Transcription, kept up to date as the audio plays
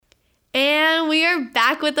We are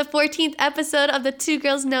back with the 14th episode of the Two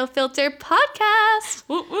Girls No Filter podcast.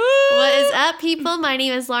 Woo woo. What is up, people? My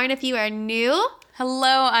name is Lauren. If you are new, Hello,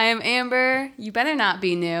 I am Amber. You better not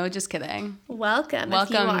be new. Just kidding. welcome.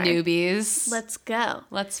 Welcome, if you are. newbies. Let's go.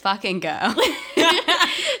 Let's fucking go.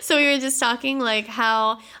 So we were just talking like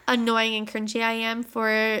how annoying and cringy I am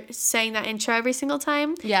for saying that intro every single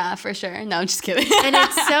time. Yeah, for sure. No, I'm just kidding. And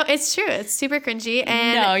it's true. It's super cringy.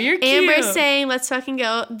 And No, you're cute. Amber's saying, let's fucking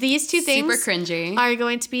go. These two things Super cringy. are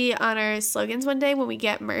going to be on our slogans one day when we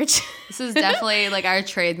get merch. This is definitely like our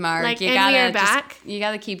trademark. Like, you and gotta we are back. you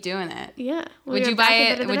gotta keep doing it. Yeah. Would you buy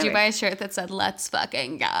it? Would you buy a shirt that said "Let's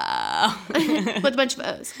fucking go"? with a bunch of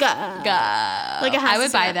O's? Go. Go. Like it has I to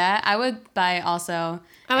would say buy that. that. I would buy also.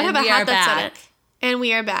 I would and have a we hat are that said back. it. And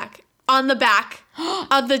we are back. On the back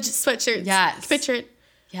of the sweatshirts. Yes. Sweatshirt.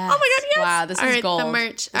 Yes. Oh my God, yes. Wow, this All is right, gold. the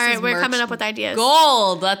merch. This All right, is we're merch coming up with ideas.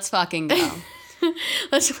 Gold. Let's fucking go.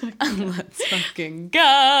 Let's Let's fucking go.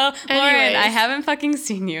 Lauren, Anyways. I haven't fucking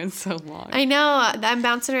seen you in so long. I know. I'm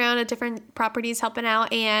bouncing around at different properties helping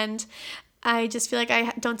out, and I just feel like I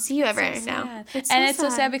don't see you ever now. It's so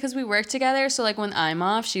sad because we work together. So like when I'm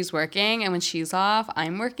off, she's working, and when she's off,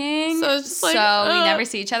 I'm working. So it's just like, we never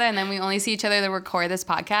see each other, and then we only see each other to record this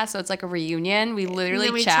podcast. So it's like a reunion. We literally and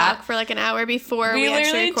then we chat. talk for like an hour before we actually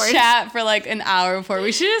literally record. chat for like an hour before.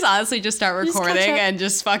 We should just honestly just start Just catch recording up. and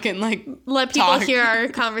just fucking like Let people talk. hear our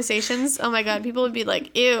conversations. Oh my God, people would be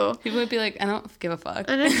like, ew. People would be like, I don't give a fuck.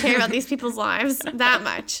 I don't care about these people's lives that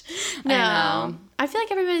much. No. know. I feel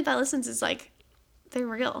like everybody that listens is like, they're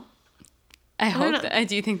real. I hope know. that.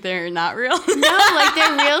 Do you think they're not real? No, like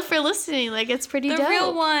they're real for listening. Like it's pretty The dope.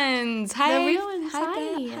 real ones. Hi. The real ones. Hi.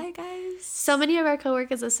 Hi. Hi, guys. So many of our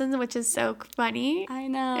coworkers listen, which is so funny. I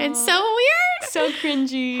know. It's so weird. so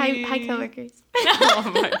cringy. Hi coworkers.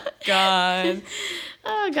 Oh my god.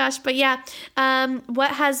 Oh gosh, but yeah.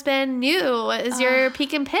 What has been new? Is your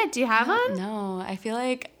peek and pit? Do you have one? No, I feel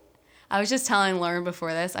like I was just telling Lauren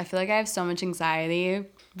before this. I feel like I have so much anxiety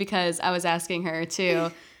because I was asking her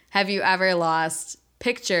too. Have you ever lost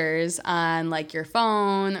pictures on like your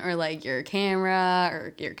phone or like your camera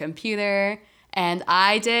or your computer? And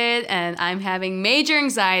I did, and I'm having major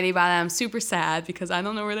anxiety about it. I'm super sad because I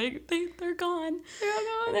don't know where they're gone.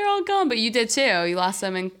 They're all gone. But you did too. You lost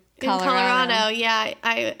them in Colorado. In Colorado, yeah.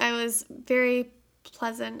 I was very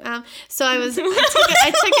pleasant. So I took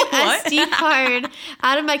an SD card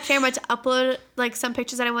out of my camera to upload like some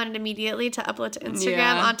pictures that I wanted immediately to upload to Instagram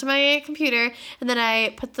Yeah. onto my computer, and then I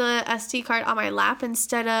put the SD card on my lap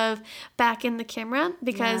instead of back in the camera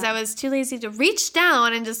because Yeah. I was too lazy to reach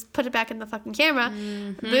down and just put it back in the fucking camera.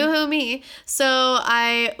 Boo-hoo me. So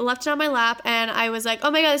I left it on my lap, and I was like, oh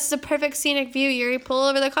my God, this is a perfect scenic view. Yuri, pull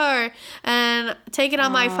over the car and take it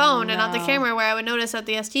on my phone and not the no. camera where I would notice that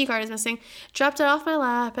the SD card is missing. Dropped it off my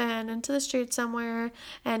lap and into the street somewhere,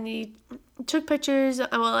 and he took pictures.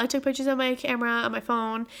 Well, I took pictures on my camera on my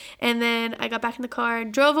phone, and then I got back in the car,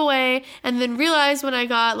 drove away, and then realized when I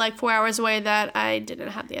got like 4 hours away that I didn't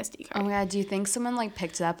have the SD Oh card. my god, do you think someone like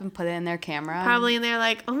picked it up and put it in their camera? Probably, and they're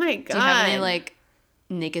like, oh my God. Do you have any like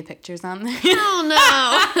naked pictures on there? Oh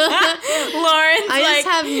no. Lauren's I like, just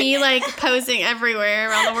have me like posing everywhere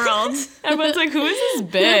around the world. everyone's like, who is this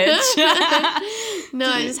bitch? No,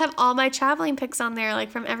 I just have all my traveling pics on there, like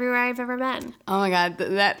from everywhere I've ever been. Oh my god,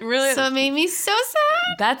 that really, So it made me so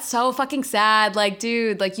sad. that's so fucking sad. Like,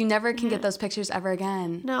 dude, like you never can get those pictures ever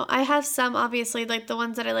again. No, I have some, obviously, like the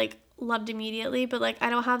ones that I like loved immediately, but like I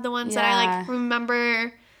don't have the ones that I like Yeah.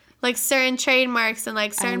 remember, like certain trademarks and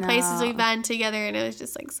like certain places know. we've been together, and it was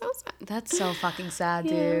just like so sad. That's so fucking sad,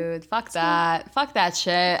 Yeah. dude. Fuck that. Fuck that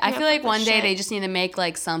shit. I Yeah, feel like fuck that one day shit. they just need to make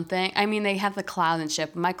like something. I mean, they have the cloud and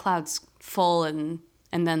shit, but my cloud's full and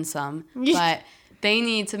then some. But they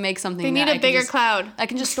need to make something. They that need I a can bigger just- cloud. I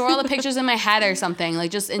can just store all the pictures in my head or something.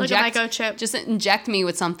 Like just Like a inject, microchip. just inject me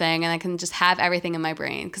with something, and I can just have everything in my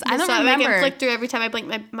brain. Because I don't so I remember. can flick through every time I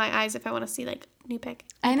blink my eyes if I want to see like new pic.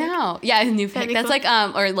 I know. Yeah, a new That'd pic. be That's cool.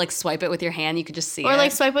 like or like swipe it with your hand. You could just see Or it.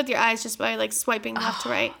 like swipe with your eyes just by like swiping left to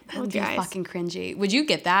right That'd with be your eyes. fucking cringy. Would you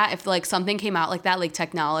get that if like something came out like that, like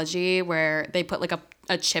technology where they put like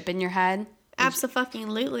a chip in your head?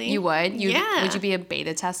 Absolutely. You would? Yeah. Would you be a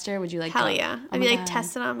beta tester? Would you like? Hell go- yeah. Oh I'd my be like, God.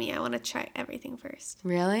 test it on me. I want to try everything first.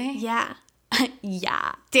 Really? Yeah.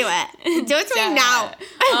 Yeah. Do it. Do it to me now.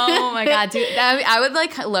 Oh my god, dude! I would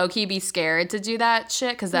like low key be scared to do that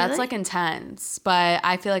shit because that's Really? like intense. But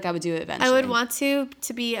I feel like I would do it eventually. I would want to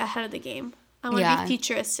be ahead of the game. I want to Yeah. be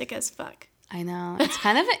futuristic as fuck. I know it's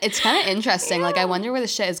kind of interesting. Like I wonder where the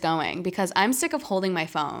shit is going because I'm sick of holding my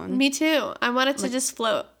phone. Me too. I want it to just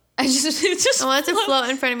float. I just I want it to float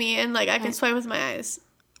in front of me and like I can swipe with my eyes.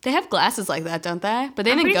 They have glasses like that, don't they? But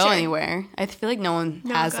they I'm didn't pretty go sure. anywhere. I feel like no one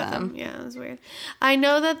No, has got them. Yeah, it was weird. I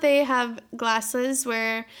know that they have glasses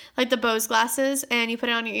where, like the Bose glasses, and you put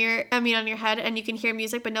it on on your head, and you can hear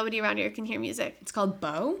music, but nobody around here can hear music. It's called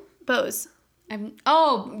Bo? Bose.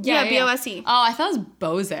 Yeah, BOSE. Oh, I thought it was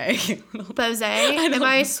Bose. Bose. Am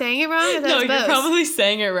I saying it wrong? I thought No, it was you're Bose. probably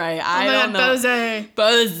saying it right. I don't know. Bose.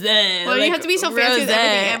 Bose. Well, you have to be so fancy with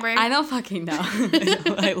everything, Amber. I don't fucking know.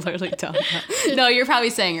 I literally don't know. No, you're probably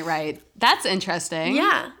saying it right. That's interesting.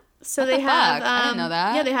 Yeah. So What they the have. fuck? I didn't know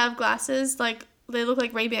that. Yeah, they have glasses. Like they look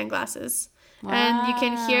like Ray-Ban glasses, and you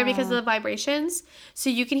can hear because of the vibrations. So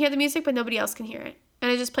you can hear the music, but nobody else can hear it, and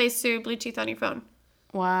it just plays through Bluetooth on your phone.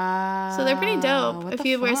 Wow. So they're pretty dope What if the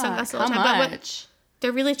you wear fuck? sunglasses all the How time. much?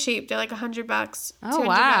 They're really cheap. They're like $100, $200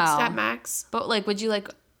 wow. at max. But like,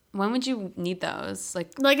 when would you need those?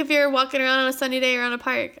 Like if you're walking around on a sunny day or on a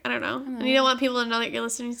park, I don't know, and you don't want people to know that you're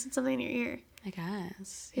listening to something in your ear. I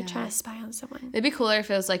guess. You're trying to spy on someone. It'd be cooler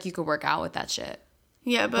if it was like you could work out with that shit.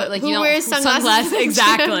 Yeah, but Like who you don't wears sunglasses?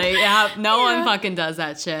 Exactly. Yeah. No Yeah. one fucking does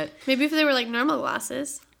that shit. Maybe if they were like normal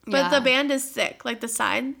glasses. But Yeah. the band is thick, like the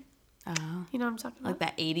side. Oh. You know what I'm talking about? Like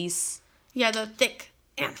that 80s. Yeah, the thick.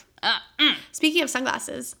 Yeah. Speaking of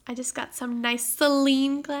sunglasses, I just got some nice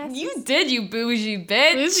Celine glasses. You did, you bougie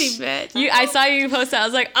bitch. Bougie bitch. I saw you post that. I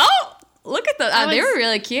was like, oh, look at those. They were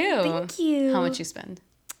really cute. Thank you. How much you spend?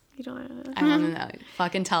 You don't want to I want to know.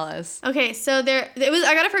 Fucking tell us. Okay, so I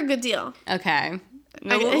got it for a good deal. Okay.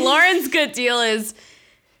 Okay. Lauren's good deal is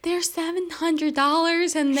they're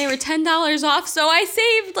 $700 and they were $10 off, so I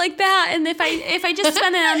saved like that. And if I just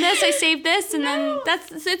spend it on this, I save this, and then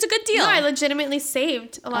it's a good deal. No, I legitimately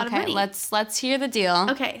saved a lot of money. Let's hear the deal.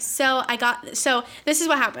 Okay, so this is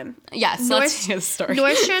what happened. Yes, let's hear the story.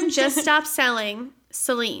 Nordstrom just stopped selling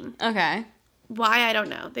Celine. Okay. Why, I don't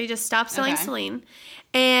know. They just stopped selling Okay. Celine.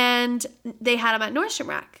 And they had them at Nordstrom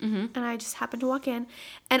Rack. Mm-hmm. And I just happened to walk in.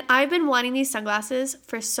 And I've been wanting these sunglasses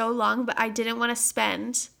for so long, but I didn't want to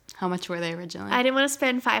spend... How much were they originally? I didn't want to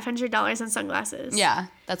spend $500 on sunglasses. Yeah,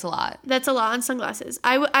 that's a lot. That's a lot on sunglasses.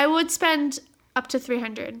 I would spend up to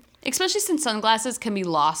 $300. Especially since sunglasses can be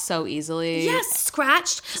lost so easily. Yes,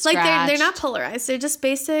 scratched. Like they're not polarized. They're just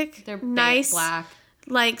basic, They're nice, black.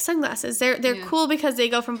 like sunglasses. They're cool because they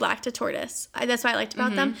go from black to tortoise. That's what I liked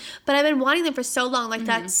about them. But I've been wanting them for so long, like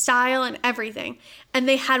that style and everything. And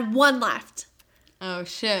they had one left Oh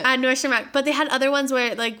shit. at Nordstrom Rack. But they had other ones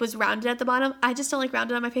where it like was rounded at the bottom. I just don't like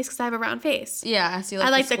rounded on my face because I have a round face. Yeah, so you like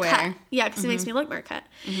I like the the square. cut. Yeah, because it makes me look more cut.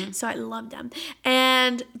 So I love them.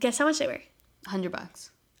 And guess how much they were? $100.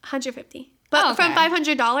 $150. But Oh, okay. from $500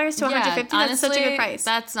 to $150, that's such a good price.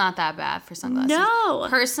 That's not that bad for sunglasses. No.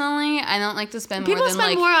 Personally, I don't like to spend People more than spend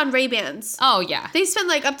like. more on Ray-Bans. Oh yeah. They spend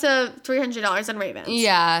like up to $300 on Ray-Bans.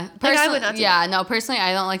 Yeah. Like, I would not do Yeah, no, personally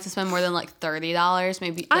I don't like to spend more than like $30,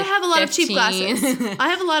 maybe. I like, have a lot of cheap 15. glasses. I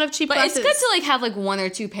have a lot of cheap But glasses. it's good to like have like one or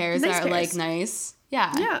two pairs Nice that are pairs. like nice.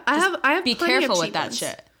 Yeah. Yeah, I have Be plenty of careful cheap with that ones.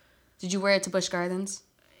 shit. Did you wear it to Busch Gardens?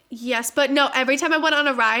 Yes, but no, every time I went on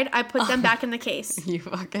a ride, I put them back in the case. You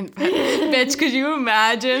fucking bitch. Could you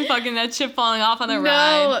imagine fucking that shit falling off on the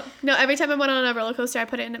ride? No, every time I went on a roller coaster, I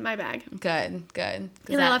put it in my bag. Good. Because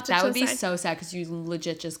And I left it that to would the be side. so sad because you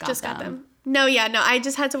legit just got them. No, I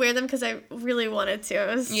just had to wear them because I really wanted to.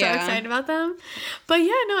 I was so Yeah. excited about them. But yeah,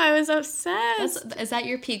 no, I was obsessed. Is that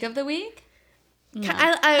your peak of the week? No.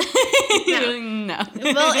 No. No.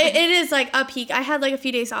 Well, it is like a peak. I had like a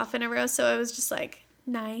few days off in a row, so it was just like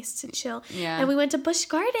nice to chill. Yeah. And we went to Busch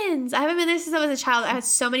Gardens. I haven't been there since I was a child. I had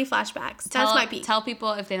so many flashbacks. That's my peak. Tell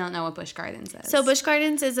people if they don't know what Busch Gardens is. So Busch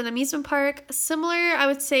Gardens is an amusement park similar, I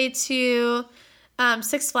would say, to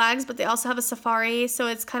Six Flags, but they also have a safari, so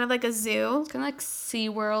it's kind of like a zoo. It's kind of like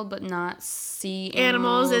SeaWorld, but not sea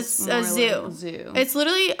Animals, it's more a zoo. like zoo. It's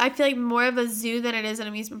literally, I feel like, more of a zoo than it is an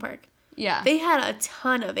amusement park. Yeah. They had a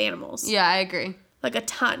ton of animals. Yeah, I agree. Like a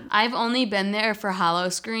ton. I've only been there for Hollow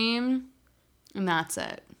Scream, and that's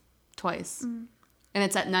it. Twice. And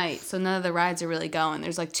it's at night, so none of the rides are really going.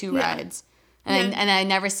 There's like two Yeah. rides. And I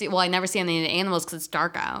never see any of the animals because it's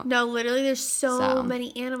dark out. No, literally, there's so So,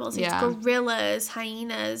 many animals. There's yeah. gorillas,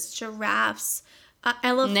 hyenas, giraffes,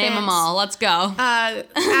 elephants. Name them all. Let's go.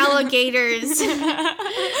 Alligators.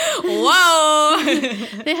 Whoa!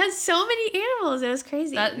 They had so many animals. It was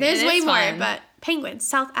crazy. There's it way is more, fun. but penguins,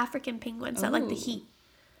 South African penguins that like the Ooh. heat.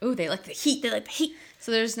 Ooh, they like the heat. They like the heat.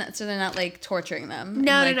 So they're not like torturing them.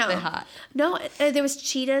 No, and, like, no. The hot. No, there was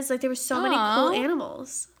cheetahs. Like there were so many Aw. cool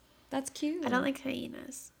animals. That's cute. I don't like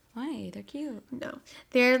hyenas. Why? They're cute. No,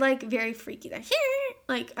 they're like very freaky. They're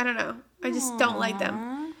like I don't know. I just don't like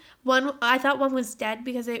them. Aw. I thought one was dead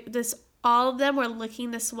because this all of them were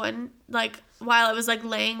licking this one, like, while it was, like,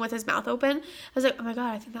 laying with his mouth open. I was like, oh, my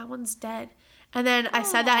God, I think that one's dead. And then I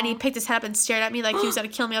said that, and he picked his head up and stared at me like he was going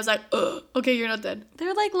to kill me. I was like, ugh, okay, you're not dead.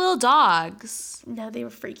 They're like little dogs. No, they were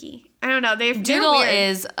freaky. I don't know. They're Doodle weird.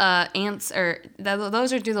 is ants, or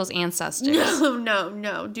those are Doodle's ancestors.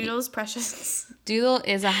 No. Doodle's precious. Doodle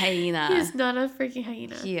is a hyena. He's not a freaking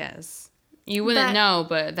hyena. He is. You wouldn't know,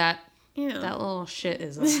 but that Yeah. that little shit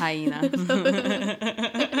is a hyena.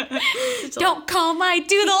 Don't call my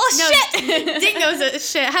Doodle shit. Dingo's a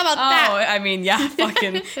shit. How about Oh, that? I mean, yeah,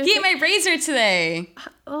 fucking. He ate my razor today.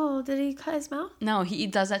 Oh, did he cut his mouth? No, he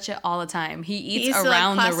does that shit all the time. He eats used to,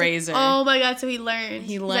 around like, the razor. Oh my God, so he learned.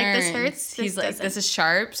 He He's learns. like, this hurts. He's like, doesn't. this is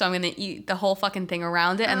sharp, so I'm gonna eat the whole fucking thing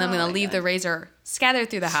around it, and then I'm Oh gonna my leave God. the razor scattered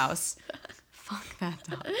through the house. Fuck that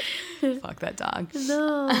dog. Fuck that dog.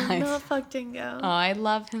 No, not fuck Dingo. Oh, I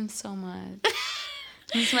love him so much.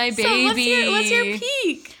 He's my So baby. what's your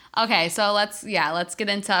peak? Okay, so let's get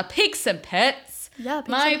into peaks and pits. Yeah, peaks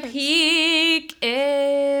My and pits. peak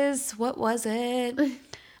is, what was it?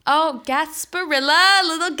 Oh, Gasparilla,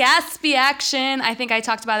 little Gatsby action. I think I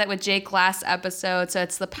talked about it with Jake last episode. So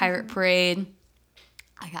it's the Pirate Parade.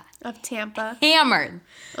 I got Of Tampa. hammered.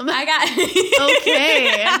 I got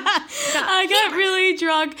Okay. I got really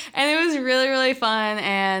drunk, and it was really, really fun.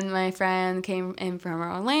 And my friend came in from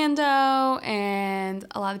Orlando, and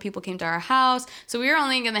a lot of people came to our house. So we were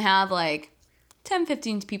only going to have like 10,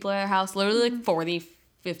 15 people at our house. Literally like 40,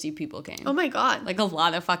 50 people came. Oh my God. Like a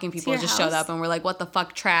lot of fucking people your just showed house? up, and we're like, what the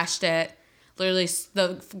fuck, trashed it. Literally,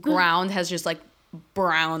 the ground has just like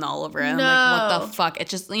brown all over it. I'm like, what the No. fuck?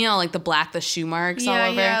 It's just, like the shoe marks all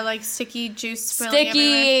over. Yeah, like sticky juice spilling everywhere.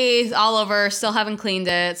 Sticky all over, still haven't cleaned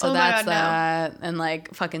it, so Oh my that's God, no. that. And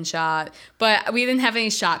like fucking shot. But we didn't have any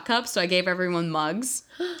shot cups, so I gave everyone mugs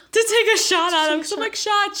to take a shot out of. Because I'm like,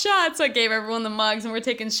 shot. So I gave everyone the mugs, and we're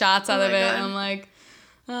taking shots out Oh of my it. God. And I'm like,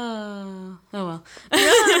 oh well.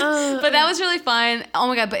 Uh, But that was really fun. Oh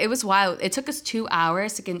my God, but it was wild. It took us 2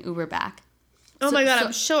 hours to get an Uber back. Oh my God, so-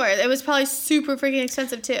 I'm sure. It was probably super freaking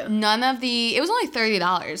expensive too. It was only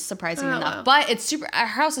 $30, surprisingly Oh, enough. wow. But it's our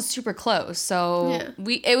house is super close. So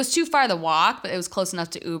Yeah. it was too far to walk, but it was close enough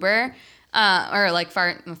to Uber. Or like far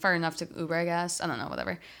enough to Uber, I guess. I don't know,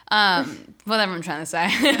 whatever. Whatever I'm trying to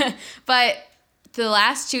say. But the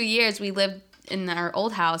last 2 years we lived in our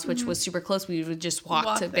old house, which was super close. We would just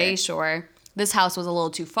walk to there. Bayshore. This house was a little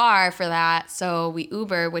too far for that. So we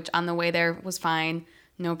Uber, which on the way there was fine.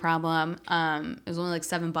 No problem. It was only like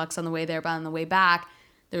 $7 on the way there, but on the way back,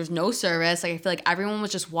 there was no service. Like I feel like everyone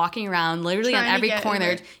was just walking around, literally on Trying to every get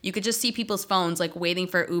corner. Uber. You could just see people's phones like waiting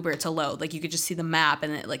for Uber to load. Like you could just see the map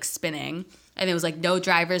and it like spinning, and it was like no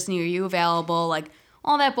drivers near you available. Like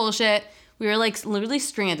all that bullshit. We were like literally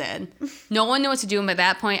stranded. No one knew what to do. And by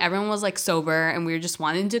that point, everyone was like sober, and we were just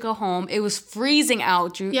wanting to go home. It was freezing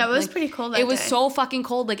out. Drew. Yeah, it was Like, pretty cold that It was day. so fucking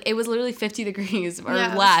cold. Like it was literally 50 degrees or Yeah, it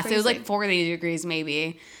was less. It was like freezing. 40 degrees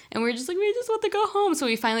maybe. And we were just like, we just want to go home. So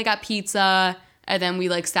we finally got pizza, and then we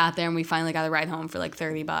like sat there and we finally got a ride home for like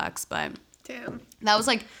 $30. But Damn. that was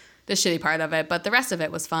like the shitty part of it. But the rest of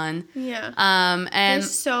it was fun. Yeah. And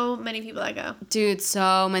There's so many people that go. dude,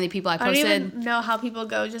 so many people. I I don't posted. even know how people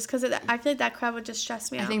go just because I feel like that crowd would just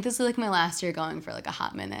stress me out. I think this is like my last year going for like a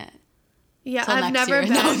hot minute. yeah, till I've next never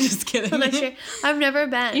year. been. No, I'm just kidding. Till next year. I've never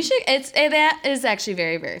been. You should. That is actually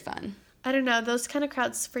very, very fun. I don't know. Those kind of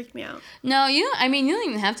crowds freak me out. No, I mean, you don't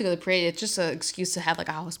even have to go to the parade. It's just an excuse to have like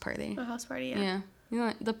a house party. A house party, Yeah.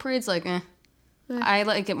 The parade's like, I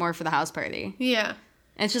like it more for the house party. Yeah.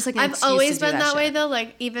 It's just like an I've excuse always to do been that way shit. though.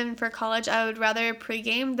 Like even for college, I would rather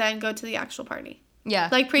pregame than go to the actual party. Yeah.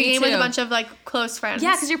 Like me pregame with a too. bunch of like close friends.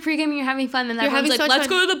 Yeah, because you're pre-gaming, you're having fun, and You're everyone's having like, so much let's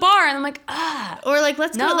fun. go to the bar. And I'm like, Or like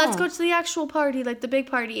let's No. go to the actual party, like the big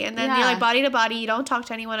party, and then Yeah. you're like body to body. You don't talk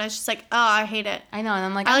to anyone. It's just like, oh, I hate it. I know. And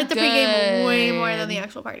I'm like, I I'm like the pregame way more than good. the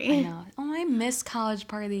actual I party. know. Oh, I miss college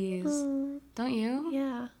parties. Don't you?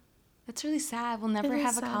 Yeah. That's really sad. We'll never is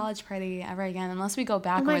have a sad. college party ever again unless we go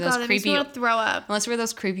back Oh and my we're god, those that makes me creepy. want to throw up. Unless we're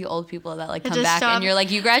those creepy old people that like I come just back show and up. you're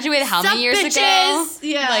like, you graduated how Sup, many years ago? bitches?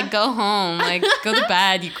 Yeah. Like go home, like go to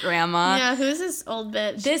bed, you grandma. Yeah, who's this old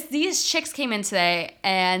bitch? These chicks came in today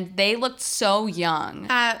and they looked so young.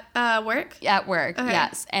 At work? At work, Okay.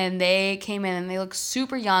 yes. And they came in and they looked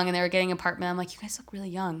super young and they were getting an apartment. I'm like, you guys look really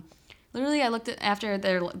young. Literally, I looked at after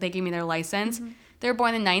they gave me their license. They were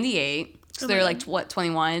born in 98. So Oh they're my like, what,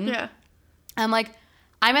 21? Yeah. I'm like,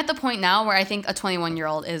 I'm at the point now where I think a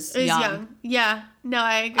 21-year-old is Is young. young. Yeah. No,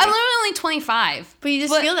 I agree. I'm literally only 25. But you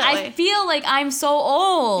just feel that I way. feel like I'm so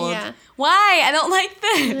old. Yeah. Why? I don't like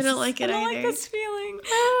this. I don't like it I don't either. like this feeling.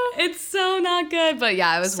 It's so not good. But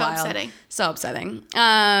yeah, it was So wild. upsetting. So upsetting.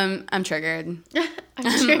 I'm triggered.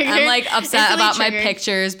 I'm triggered. I'm like upset Instantly about my triggered.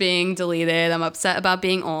 pictures being deleted. I'm upset about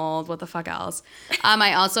being old. What the fuck else?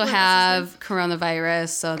 I also have coronavirus,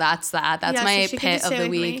 so that's that. That's Yeah, my so she can pit just of stay the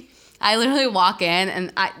away from week. me. I literally walk in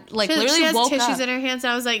and I like She literally has woke tissues up. in her hands,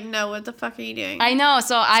 and I was like, no, what the fuck are you doing? I know.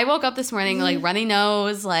 So I woke up this morning like runny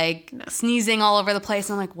nose, like sneezing all over the place.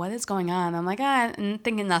 And I'm like, what is going on? I'm like, and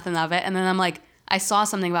thinking nothing of it. And then I'm like, I saw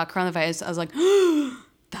something about coronavirus. I was like,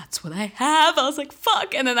 that's what I have. I was like,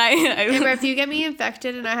 fuck. And then Amber, if you get me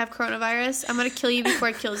infected and I have coronavirus, I'm gonna kill you before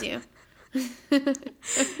it kills you.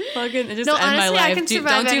 fucking just No, end my honestly, I life. can Don't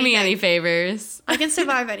survive do me any anything. favors. I can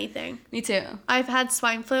survive anything. Me too. I've had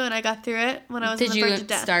swine flu and I got through it when I was on Did the you verge of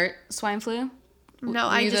death. start swine flu? No,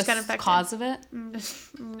 Were I you just the got infected. Cause of it?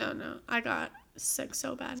 No, I got sick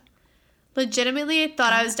so bad. Legitimately, I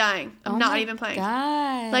thought I was dying. I'm not even playing.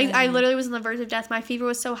 God. Like, I literally was on the verge of death. My fever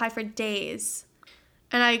was so high for days.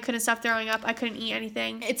 And I couldn't stop throwing up. I couldn't eat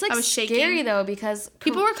anything. It's like I was shaking. scary though because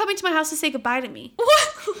People were coming to my house to say goodbye to me.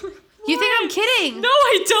 What? You think I'm kidding? No,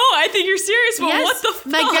 I don't. I think you're serious. But Yes. what the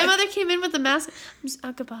fuck? My grandmother came in with the mask. I'm just,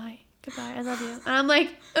 goodbye. Goodbye. I love you. And I'm like,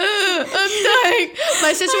 I'm dying.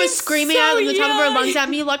 My sister was screaming so out of the top of her young. lungs at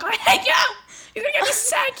me, like, I hate you. You're going to get me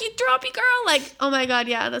sick, you droppy girl. Like, oh my God,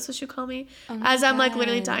 yeah, that's what she called me. As I'm like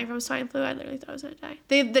literally dying from swine flu, I literally thought I was going to die.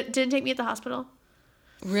 They didn't take me at the hospital.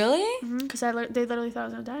 Really? Because they literally thought I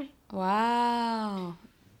was going to die. Wow.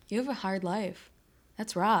 You have a hard life.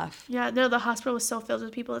 That's rough. Yeah, no, the hospital was so filled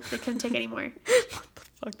with people that they couldn't take anymore.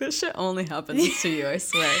 Fuck, this shit only happens to you, I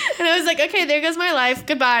swear. And I was like, okay, there goes my life.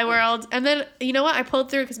 Goodbye, world. And then, you know what? I pulled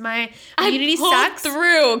through because my immunity sucks.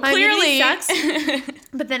 through, My clearly. immunity sucks.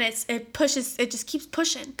 But then it just keeps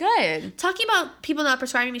pushing. Good. Talking about people not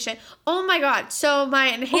prescribing me shit. Oh my God. So my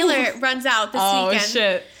inhaler runs out this Oh, weekend.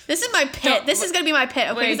 shit. This is my pit. This is going to be my pit.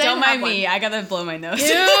 Okay, Wait, 'cause I don't didn't mind have me. I gotta blow my nose.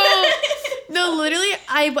 Ew. No, literally,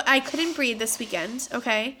 I couldn't breathe this weekend,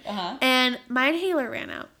 okay? Uh-huh. And my inhaler ran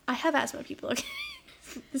out. I have asthma, people, okay?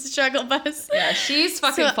 This is struggle bus. Yeah, she's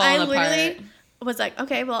fucking So falling I apart. literally was like,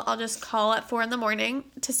 okay, well, I'll just call at 4 a.m.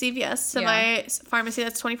 to CVS, to Yeah. my pharmacy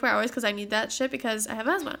that's 24 hours because I need that shit because I have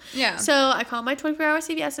asthma. Yeah. So I call my 24-hour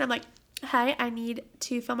CVS and I'm like, hi, I need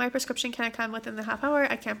to fill my prescription. Can I come within the half hour?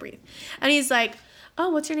 I can't breathe. And he's like, oh,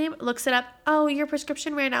 what's your name? Looks it up. Oh, your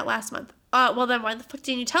prescription ran out last month. Well, then why the fuck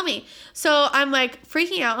didn't you tell me? So I'm like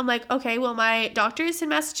freaking out. I'm like, okay, well, my doctor is in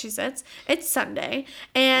Massachusetts. It's Sunday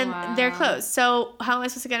and they're Wow. closed. So how am I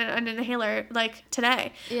supposed to get an inhaler like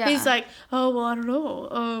today? Yeah. He's like, oh, well, I don't know.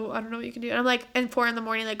 Oh, I don't know what you can do. And I'm like, and 4 a.m,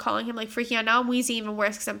 like calling him, like freaking out. Now I'm wheezing even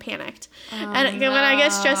worse because I'm panicked. And when I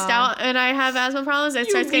get stressed out and I have asthma problems, it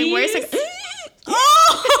starts getting worse. Like,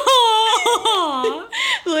 Oh!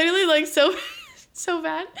 literally like so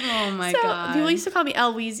bad. Oh my So God. people used to call me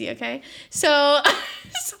El Wheezy, okay? So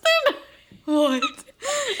something What?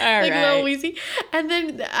 All like right. Lil Wheezy. And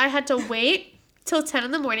then I had to wait till 10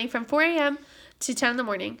 in the morning, from 4 a.m. to 10 in the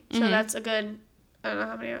morning. So that's a good, I don't know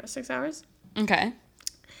how many hours, 6 hours, Okay.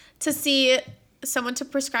 to see someone to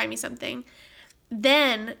prescribe me something.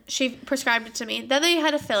 Then she prescribed it to me. Then they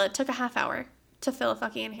had to fill it. Took a half hour to fill a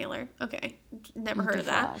fucking inhaler. Okay. Never heard of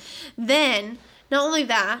that. fuck? Then, not only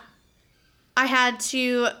that, I had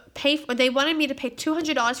to pay for, they wanted me to pay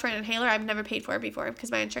 $200 for an inhaler I've never paid for before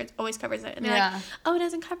because my insurance always covers it. And they're like, oh, it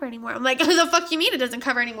doesn't cover anymore. I'm like, the fuck you mean it doesn't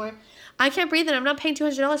cover anymore? I can't breathe and I'm not paying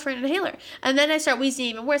 $200 for an inhaler. And then I start wheezing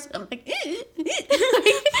even worse. I'm like, I'm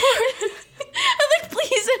like,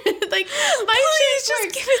 please, like, my insurance just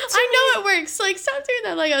works. give it to I know it works. Like, stop doing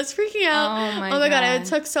that. Like, I was freaking out. Oh my God. God. It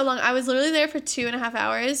took so long. I was literally there for 2.5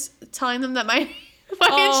 hours telling them that my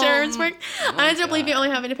Oh, insurance worked. oh I ended up my leaving God. only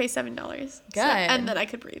having to pay $7. Good. And then I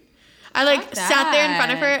could breathe. I like Fuck sat there in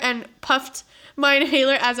front of her that. and puffed my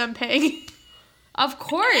inhaler as I'm paying. Of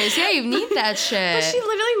course. Yeah, you need that shit. But she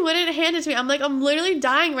literally wouldn't hand it to me. I'm like, I'm literally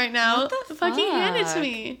dying right now. What the Fucking hand it to fuck?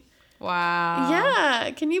 me. Wow.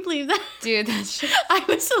 Yeah. Can you believe that? Dude, that shit. I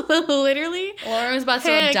was literally. Lauren was about to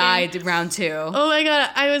Panicking. have died round 2. Oh my God.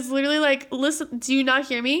 I was literally like, listen, do you not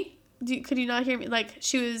hear me? Could you not hear me? Like,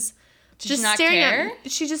 she was Did just she not staring care? at me.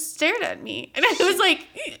 She just stared at me. And I was like,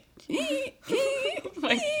 Oh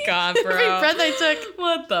my God, bro. every breath I took.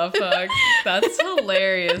 What the fuck? That's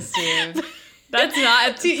hilarious, dude. That's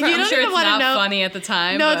not, Dude, you I'm don't sure even it's wanna not know. funny at the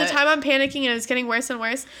time. No, but at the time I'm panicking and it's getting worse and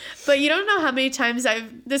worse. But you don't know how many times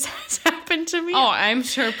this has happened happened to me. Oh, I'm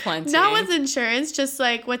sure plenty. Not with insurance, just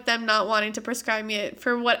like with them not wanting to prescribe me it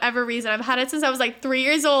for whatever reason. I've had it since I was like 3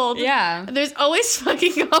 years old. Yeah. And there's always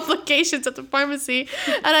fucking complications at the pharmacy.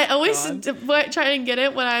 And I always try and get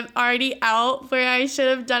it when I'm already out, where I should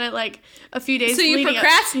have done it like a few days So you leading up.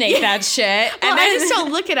 procrastinate that shit. Well, And I then, just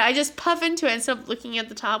don't look at it. I just puff into it instead of looking at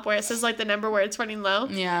the top where it says like the number where it's running low.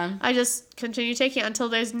 Yeah. I just continue taking it until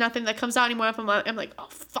there's nothing that comes out anymore. If I'm like, oh,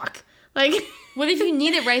 fuck. Like, What if you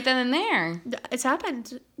need it right then and there? it's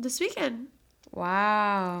happened this weekend.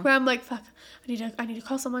 Wow. Where I'm like, fuck, I need to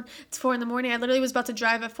call someone. It's 4 a.m. I literally was about to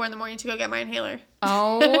drive at 4 a.m. to go get my inhaler.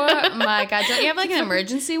 Oh my God. Don't you have like an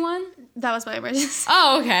emergency one? That was my emergency.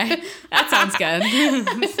 Oh, okay. That sounds good.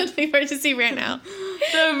 It's an emergency right now.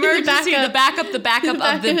 The emergency, the backup of the backup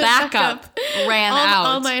ran out.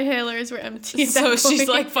 All my inhalers were empty. at So that she's point.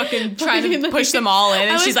 like fucking trying to push them all in, I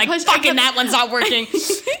and was she's like, fucking that one's not working.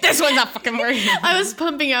 This one's not fucking working. I was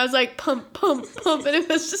pumping. I was like, pump, pump, pump, and it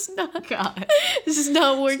was just not. God. This is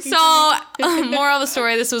not working. So, moral of the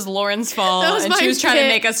story, this was Lauren's fault, That was and she my was trying to pit.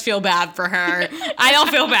 make us feel bad for her. I don't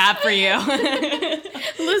feel bad for you.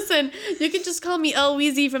 Listen, you can just call me El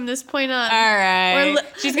Weezy from this point on. All right.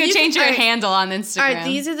 She's going to change her all right. handle on Instagram. All right,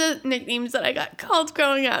 these are the nicknames that I got called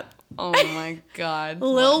growing up. Oh my God.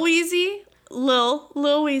 Lil Weezy, Lil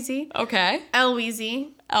Weezy, Okay. El Weezy,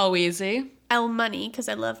 El Weezy. El Money, because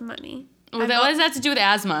I love money. Well, what does that have to do with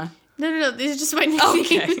asthma? No, these are just my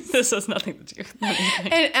nicknames. Okay. This has nothing to do with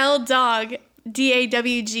anything. And El Dog,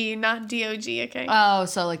 DAWG, not DOG, okay? Oh,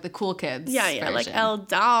 so like the cool kids. yeah, like version. El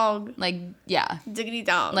Dog, Like, yeah. Diggity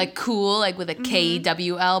Dog. Like cool, like with a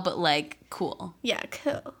KWL, but like cool. yeah,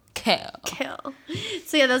 cool. Kill.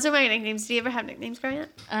 So yeah, those are my nicknames. Do you ever have nicknames growing up?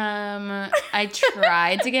 I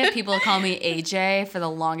tried to get people to call me AJ for the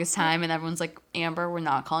longest time, and everyone's like, Amber, we're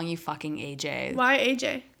not calling you fucking AJ. Why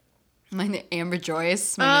AJ? My name, Amber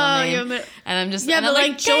Joyce, my middle name. And I'm just, Yeah, and but I'm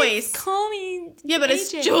like Joyce. Call me. Yeah, but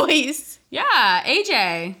it's AJ. Joyce. Yeah,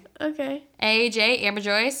 AJ. Okay. AJ, Amber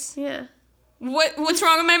Joyce. Yeah. What's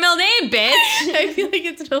wrong with my middle name, bitch? I feel like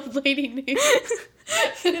it's an old lady name.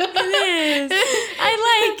 It is.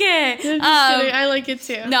 I like it. I'm just kidding. I like it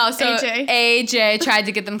too. No, so AJ. AJ tried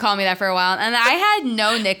to get them to call me that for a while, and I had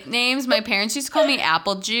no nicknames. My parents used to call me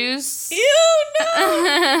Apple Juice Ew,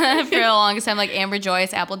 no. for the longest time, like Amber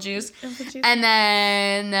Joyce, Apple Juice. Apple juice. And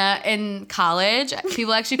then in college,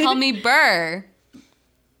 people actually called me Burr.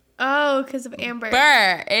 Oh, because of Amber.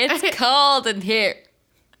 Burr, it's cold in here.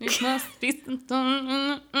 It must be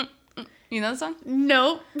some. You know the song?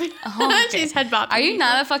 Nope. Oh, okay. She's head bopping. Are you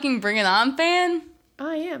not a fucking Bring It On fan? Oh,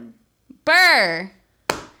 I am. Burr,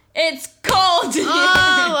 it's cold in here.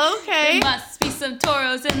 Oh, okay. There must be some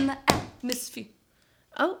toros in the atmosphere.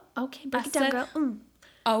 Oh, okay. Break I it down, said- girl.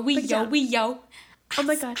 Oh, we Break it yo, down. we yo. Oh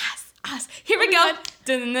my god. Us. Here we Oh go. my God.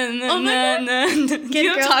 Oh my God. You Get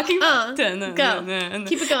know it, what girl. I'm talking about? Go.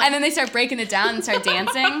 Keep it going. And then they start breaking it down and start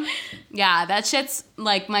dancing. Yeah, that shit's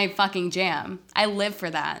like my fucking jam. I live for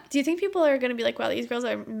that. Do you think people are going to be like, wow, these girls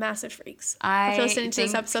are massive freaks? I After listening to think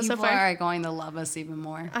this episode so people far. are going to love us even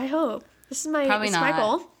more. I hope. This is my, Probably this is not.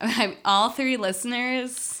 my goal. All 3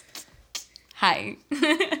 listeners. Hi.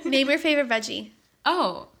 Name your favorite veggie.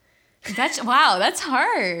 Oh, wow, that's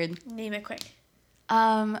hard. Name it quick.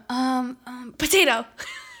 Potato. Potato.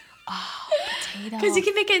 Because you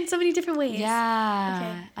can make it in so many different ways. Yeah,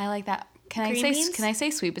 Okay. I like that. Green beans? Can I say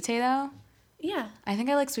sweet potato? Yeah. I think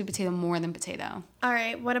I like sweet potato more than potato. All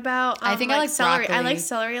right. What about? I think I like celery. I broccoli. like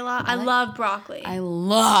celery a lot. I love broccoli. I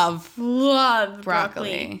love. love broccoli.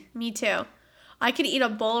 broccoli. Me too. I could eat a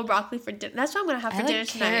bowl of broccoli for dinner. That's what I'm gonna have for I dinner like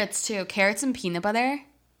tonight. carrots too. Carrots and peanut butter.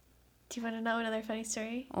 Do you want to know another funny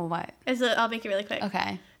story? Oh, what? I'll make it really quick.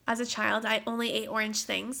 Okay. As a child, I only ate orange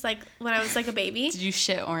things. Like when I was like a baby. Did you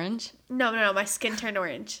shit orange? No. My skin turned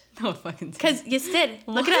orange. No fucking. Cause yes, it did.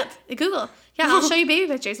 Look it What? up. Google. Yeah, I'll show you baby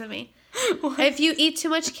pictures of me. If you eat too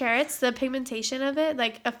much carrots, the pigmentation of it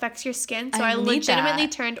like affects your skin. So I I need legitimately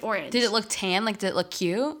that. turned orange. Did it look tan? Like, did it look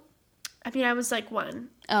cute? I mean, I was like 1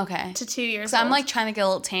 Okay. to 2 years So old. I'm like trying to get a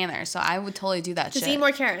little tanner, so I would totally do that just shit. eat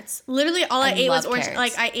more carrots. Literally, all I ate was love orange. carrots.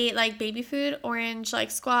 Like I ate like baby food, orange,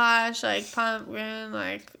 like squash, like pumpkin,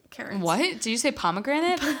 like carrots. What? Did you say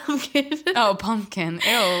pomegranate? Pumpkin. Oh, pumpkin.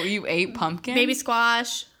 Ew, you ate pumpkin? Baby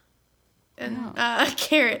squash. And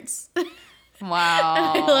carrots.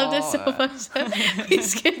 Wow. I loved it so much that my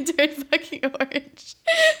skin turned fucking orange.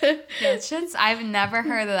 That shit's, I've never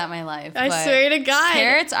heard of that in my life. I but swear to God.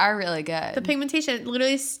 Carrots are really good. The pigmentation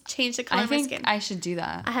literally changed the color I of my think skin. I should do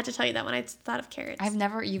that. I had to tell you that when I thought of carrots.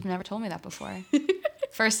 You've never told me that before.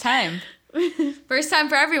 First time. First time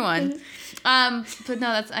for everyone. But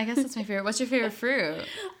no, I guess that's my favorite. What's your favorite fruit?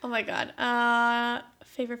 Oh my God.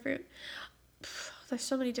 Favorite fruit. There's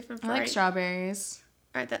so many different I varieties. like strawberries.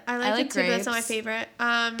 All right, I like it too, but that's not my grapes. favorite.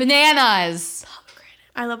 Bananas. Pomegranate.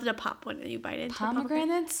 I love the pop one that you bite into.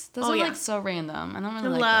 Pomegranates? Those Oh, are yeah. like so random. I don't I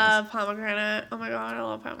really like love pomegranate. Oh my god, I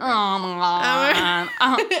love pomegranate. those.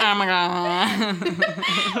 Oh my god.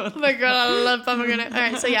 Oh my god, I love pomegranate. All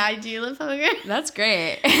right, so yeah, I do love pomegranate. That's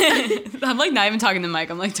great. I'm like not even talking to Mike.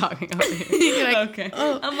 I'm like talking over here. You're like, okay.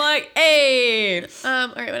 oh. I'm like, hey. All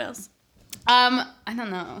right, what else? I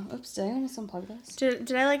don't know. Oops, did I almost unplug this?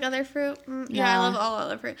 Did I like other fruit? Yeah, I No. love all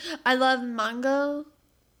other fruit. I love mango.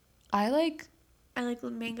 I like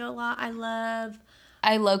mango a lot.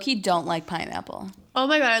 I low-key don't like pineapple. Oh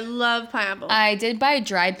my god, I love pineapple. I did buy a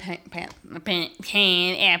dried pineapple.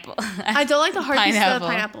 I don't like the hard pieces of the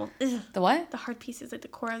pineapple. Ugh. The what? The hard pieces, like the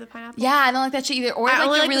core of the pineapple. Yeah, I don't like that shit either. Or I like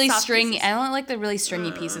only the like the really soft stringy. pieces. I don't like the really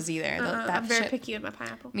stringy pieces either. That I'm very shit. picky with my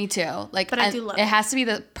pineapple. Me too. Like, But I do love it. it. Has to be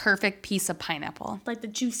the perfect piece of pineapple. Like the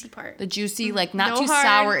juicy part. The juicy, like not No too hard.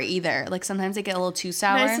 sour either. Like sometimes they get a little too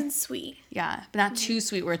sour. Nice and sweet. Yeah, but not too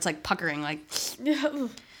sweet where it's like puckering. Like,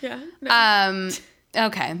 Yeah. No.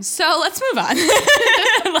 Okay, so let's move on.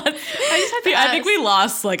 I think we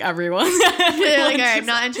lost like everyone. They're like, all right, I'm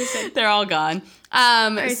not interested. They're all gone.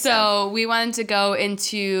 So we wanted to go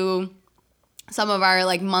into some of our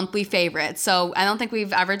like monthly favorites. So I don't think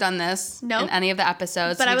we've ever done this Nope. in any of the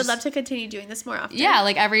episodes. But We I would just- love to continue doing this more often. Yeah,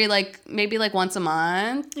 like every maybe once a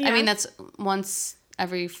month. I Yeah. mean that's once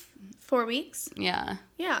every 4 weeks. yeah.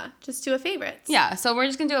 Yeah, just do a favorites. Yeah, so we're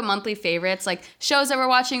just gonna do a monthly favorites, like shows that we're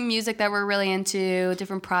watching, music that we're really into,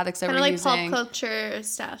 different products that Kind we're of like using. pop culture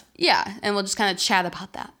stuff. Yeah, and we'll just kind of chat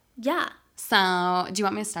about that. Yeah. So, do you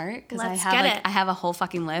want me to start? Because Let's get it. I have a whole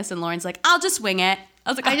fucking list, and Lauren's like, I'll just wing it. I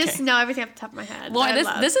was like, okay. I just know everything off the top of my head. Lauren, that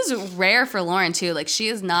I love. this is rare for Lauren too. Like she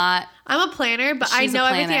is not. I'm a planner, but I She's a know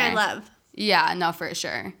everything I planner. love. Yeah, no, for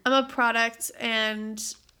sure. I'm a product and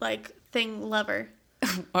like thing lover.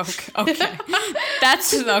 Okay.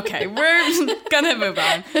 That's okay. We're gonna move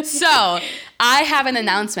on. So I have an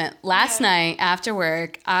announcement. Last night after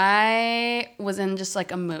work, I was in just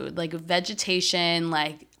like a mood, like vegetation,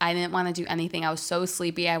 like I didn't want to do anything. I was so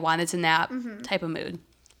sleepy. I wanted to nap type of mood.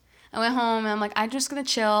 I went home and I'm like, I'm just gonna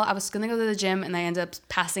chill. I was gonna go to the gym and I ended up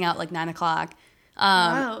passing out like 9 o'clock.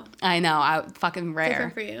 Wow. I know, I fucking rare.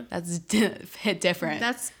 Different for you. That's hit different.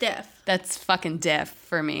 That's diff. That's fucking diff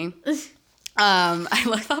for me. I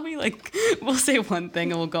like how we'll say one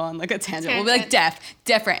thing and we'll go on like a tangent. We'll be like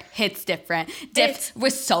different, hits different, we're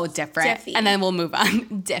so different, Diffy. and then we'll move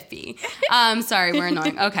on. Diffy. Sorry, we're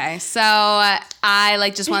annoying. Okay, so I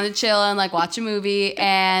like just wanted to chill and like watch a movie,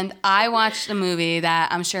 and I watched a movie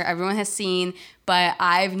that I'm sure everyone has seen, but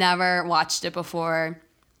I've never watched it before.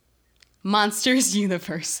 Monsters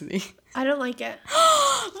University. I don't like it.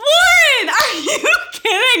 Lauren, are you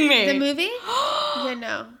kidding me? The movie? Yeah,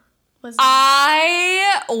 no.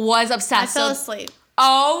 I was obsessed. I fell asleep.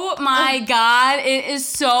 Oh my god, it is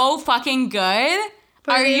so fucking good.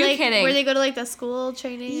 Are you kidding? Where they go to like the school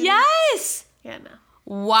training? Yes. Yeah, no.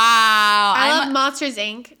 Wow. I love Monsters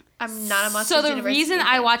Inc. I'm not a Monsters So the University reason fan.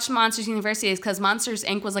 I watched Monsters University is because Monsters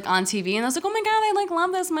Inc. was like on TV, and I was like, oh my god, I like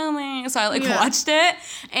love this movie. So I like watched it,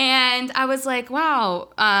 and I was like, wow.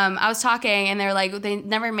 I was talking, and they're like, they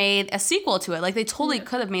never made a sequel to it. Like they totally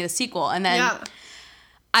could have made a sequel, and then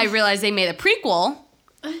I realized they made a prequel,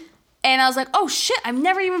 and I was like, oh shit, I've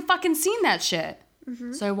never even fucking seen that shit.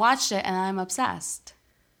 So I watched it, and I'm obsessed.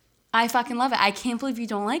 I fucking love it. I can't believe you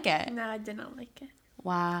don't like it. No, I did not like it.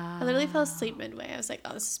 Wow. I literally fell asleep midway. I was like,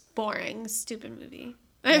 oh, this is boring, stupid movie.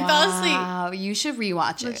 I fell asleep. Wow, you should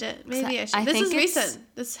rewatch it. Legit. Maybe I should. I This think is it's-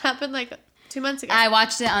 recent. This happened like 2 months ago. I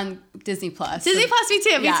watched it on Disney Plus. Disney Plus, me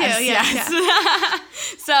too. Me too. Yeah, yeah.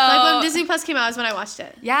 So Like when Disney Plus came out is when I watched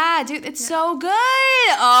it. yeah, dude, it's so good.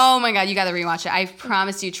 Oh my god, you gotta rewatch it. I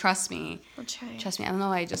promise you. Trust me. I'll try. Trust me. I don't know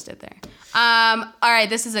what I just did there. All right,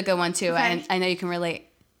 this is a good one too, Okay. and I know you can relate.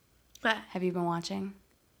 But Have you been watching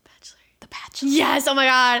Bachelor. The Bachelor? Yes. Oh my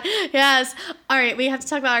god. Yes. All right. We have to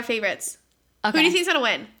talk about our favorites. Okay. Who do you think's gonna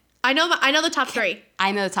win? I know the top 3.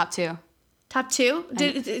 I know the top 2. Top 2?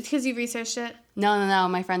 Because you researched it. No.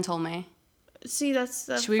 My friend told me. See, that's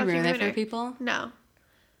the Should we fucking ruin it winner. for people? No.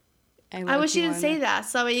 I wish you didn't say that,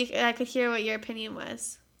 so I could hear what your opinion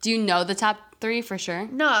was. Do you know the top 3 for sure?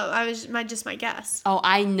 No, I was just my guess. Oh,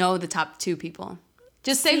 I know the top 2 people.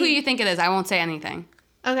 Just say who See? you think it is. I won't say anything.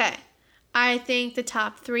 Okay. I think the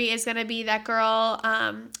top 3 is gonna be that girl.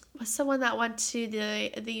 What's the one that went to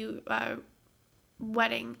the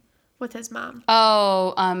wedding with his mom?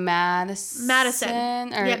 Oh, Madison.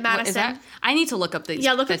 Madison. Or Yeah, what is Madison. that? I need to look up these.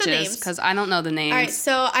 Yeah, look up the names. because I don't know the names. All right,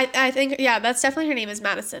 so I think that's definitely her name is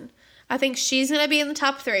Madison. I think she's gonna be in the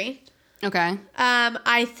top 3. Okay.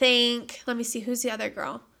 I think, let me see, who's the other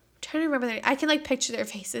girl? I'm trying to remember their name. I can, like, picture their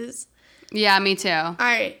faces. Yeah, me too. All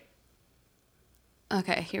right.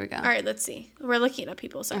 Okay, here we go. All right, let's see. We're looking at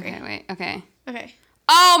people, sorry. Okay, wait. Okay. Okay.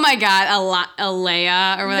 Oh my God,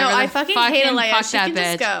 Alea or whatever. No, I fucking hate Alea. Fuck She that can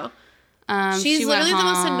bitch. just go. She She's went literally the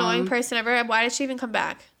most home. annoying person ever. Why did she even come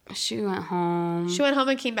back? She went home. She went home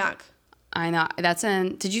and came back. I know. That's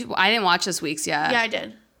in. Did you? I didn't watch this week's yet. Yeah, I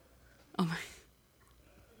did. Oh my.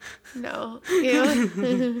 No.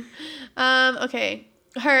 You? Okay.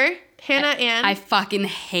 Her, Hannah Ann. I fucking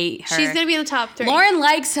hate her. She's gonna be in the top 3. Lauren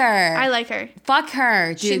likes her. I like her. Fuck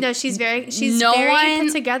her, dude. She's very No very one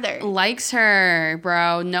put together. likes her,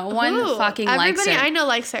 bro. No one Ooh, fucking likes her. Everybody I know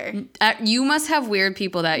likes her. You must have weird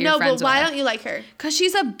people that you're No, friends but why with. don't you like her? Because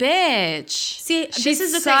she's a bitch. See, She's this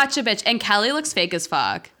is the such a bitch. And Kelly looks fake as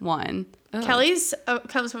fuck. Ugh. Kelly's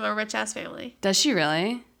comes from a rich ass family. Does she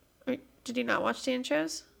really? Did you not watch the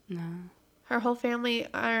intros? No. Her whole family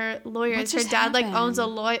are lawyers. What Her just dad happened? owns a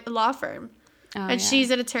law firm, Oh, and yeah.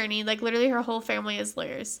 she's an attorney. Like literally, her whole family is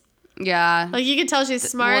lawyers. Yeah. Like you can tell she's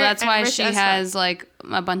smart. Well, that's and why rich she as fuck. has like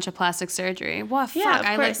a bunch of plastic surgery. What? Fuck, Yeah, of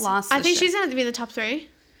I course. like lost. I think this she's shit. gonna have to be in the top 3.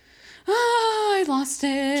 Oh, I lost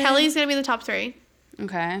it. Kelly's gonna be in the top 3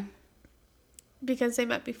 Okay. because they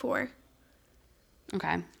met before,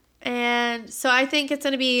 Okay. and so I think it's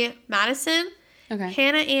gonna be Madison, Okay.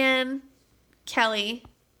 Hannah Ann, Kelly.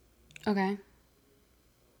 Okay.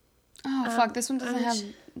 Oh fuck! This one doesn't I'm have. sh-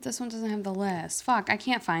 This one doesn't have the list. Fuck! I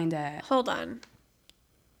can't find it. Hold on.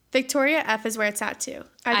 Victoria F is where it's at too.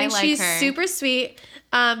 I think like she's her. super sweet.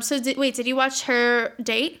 So did you watch her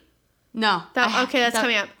date? No. Okay, that's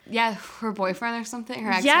coming up. Yeah, her boyfriend or something.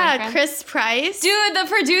 Her Yeah, ex-boyfriend. Chris Price. Dude, the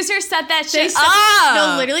producer set that They shit said- up.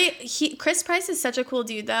 No, literally, Chris Price is such a cool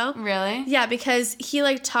dude though. Really? Yeah, because he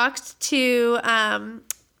like talked to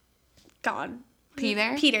God.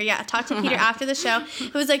 Peter? Yeah, talked to Peter after the show.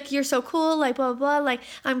 It was like, you're so cool, like blah blah blah. Like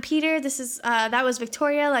I'm Peter. This is that was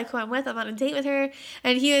Victoria, like who I'm with. I'm on a date with her,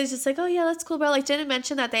 and he was just like, oh yeah, that's cool, bro. Like didn't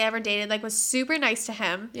mention that they ever dated. Like was super nice to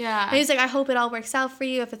him. Yeah. And he's like, I hope it all works out for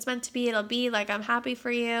you. If it's meant to be, it'll be. Like I'm happy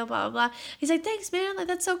for you. Blah blah blah. He's like, thanks, man. Like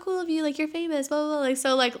that's so cool of you. Like you're famous. Blah blah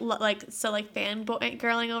blah. Like so fanboy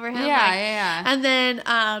girling over him. Yeah, like, yeah. And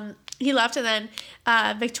then he left, and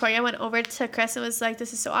then Victoria went over to Chris and was like,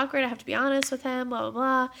 this is so awkward. I have to be honest with him. Blah blah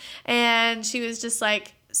blah. And she was just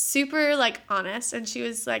like super like honest, and she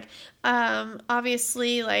was like,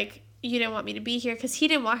 obviously like you didn't want me to be here because he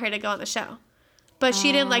didn't want her to go on the show. But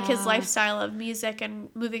she didn't like his lifestyle of music and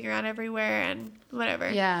moving around everywhere and whatever.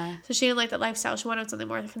 Yeah. So she didn't like that lifestyle. She wanted something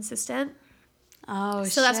more consistent. Oh,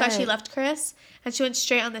 So that's why she left Chris, and she went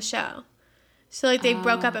straight on the show. So like they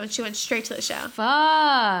broke up, and she went straight to the show.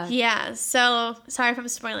 Fuck. Yeah. So sorry if I'm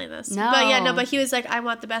spoiling this. No. But yeah, no. But he was like, I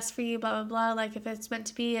want the best for you. Blah blah blah. Like if it's meant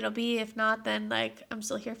to be, it'll be. If not, then like I'm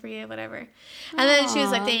still here for you. Whatever. And then she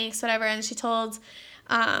was like, thanks, whatever. And she told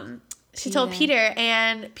Peter,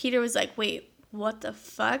 and Peter was like, wait, what the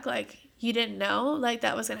fuck? Like you didn't know like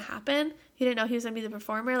that was gonna happen? You didn't know he was gonna be the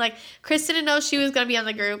performer? Like Chris didn't know she was gonna be on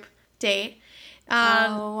the group date.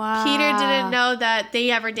 Wow. Peter didn't know that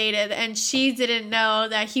they ever dated, and she didn't know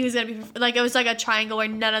that he was gonna be like, it was like a triangle where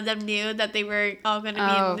none of them knew that they were all gonna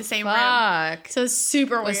be in the same room. Fuck. So it's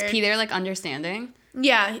super Was weird. Peter like understanding?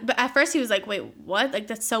 Yeah, but at first he was like, wait, what? Like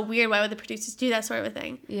that's so weird. Why would the producers do that sort of a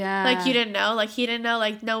thing? Yeah. Like you didn't know, like he didn't know,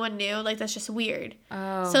 like no one knew, like that's just weird.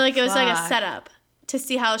 Oh. So like it was like a fuck. setup to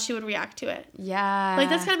see how she would react to it. Yeah. Like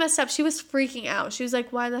that's kind of messed up. She was freaking out. She was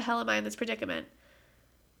like, why the hell am I in this predicament?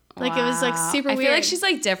 Like it was like Wow. super I weird. feel like she's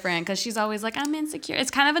like different because she's always like, I'm insecure.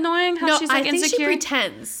 It's kind of annoying how no, she's like I think insecure. she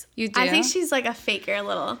pretends. You do? I think she's like a faker a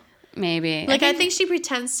little. Maybe. Like I think she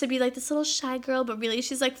pretends to be like this little shy girl, but really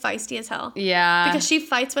she's like feisty as hell. Yeah. Because she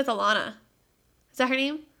fights with Alana. Is that her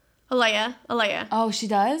name? Alea. Oh, she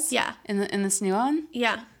does? Yeah. In this new one?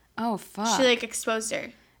 Yeah. Oh fuck. She like exposed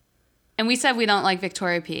her. And we said we don't like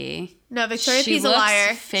Victoria P. No, Victoria She P's a looks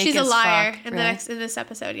liar. fake She's a as liar fuck, in really? in this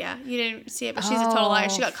episode. Yeah, you didn't see it, but she's a total liar.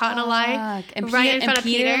 She got caught in a lie Fuck. And right in front of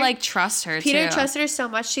Peter. like trusts her Peter too. trusted her so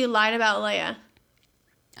much she lied about Leia.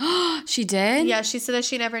 She did? Yeah, she said that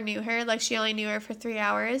she never knew her. Like she only knew her for 3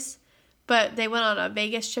 hours, but they went on a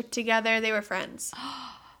Vegas trip together. They were friends,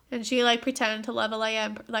 and she like pretended to love Leia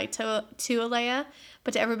and like to Leia,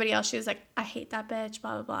 but to everybody else she was like, I hate that bitch.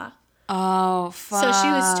 Blah blah blah. Oh fuck. So she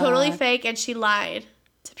was totally fake, and she lied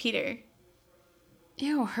to Peter.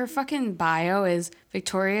 Ew, her fucking bio is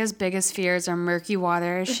Victoria's biggest fears are murky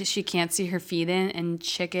water she can't see her feet in and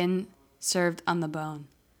chicken served on the bone.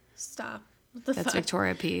 Stop. What the That's fuck?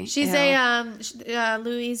 Victoria P. She's Ew. a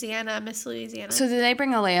Louisiana, Miss Louisiana. So did they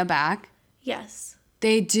bring Alea back? Yes.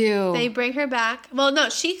 They do. They bring her back. Well, no,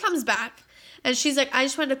 she comes back. And she's like, I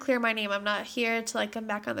just wanted to clear my name. I'm not here to, like, come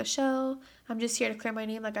back on the show. I'm just here to clear my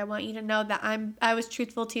name. Like, I want you to know that I was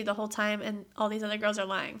truthful to you the whole time, and all these other girls are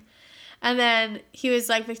lying. And then he was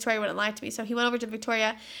like, Victoria wouldn't lie to me. So he went over to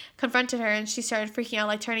Victoria, confronted her, and she started freaking out,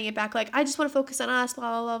 like, turning it back. Like, I just want to focus on us,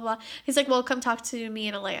 blah, blah, blah, blah. He's like, well, come talk to me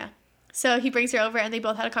and Alea. So he brings her over, and they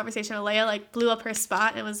both had a conversation. Alea, like, blew up her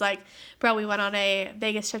spot and was like, bro, we went on a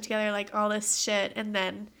Vegas trip together, like, all this shit. And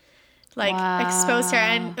then, like, exposed her.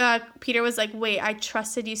 And Peter was like, wait, I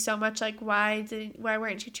trusted you so much. Like, why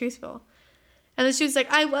weren't you truthful? And then she was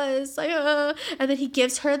like, I was. Like, And then he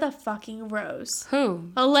gives her the fucking rose.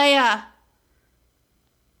 Who? Alea.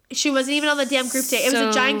 She wasn't even on the damn group date. It was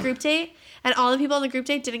a giant group date, and all the people on the group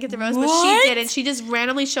date didn't get the rose, but she did, and she just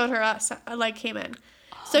randomly showed her us, like, came in.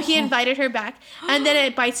 So he invited her back, and then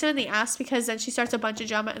it bites her in the ass because then she starts a bunch of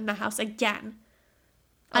drama in the house again.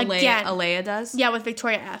 Alea does? Yeah, with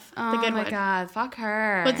Victoria F. The good one. Oh my god, fuck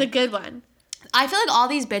her. With the good one. I feel like all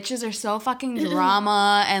these bitches are so fucking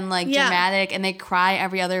drama and, like, dramatic, and they cry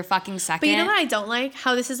every other fucking second. But you know what I don't like?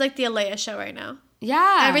 How this is like the Alea show right now.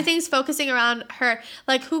 Yeah. Everything's focusing around her.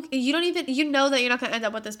 Like, who, you don't even, you know that you're not going to end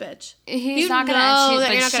up with this bitch. He's not going to,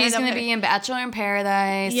 but she's going to be in Bachelor in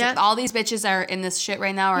Paradise. Yep. All these bitches are in this shit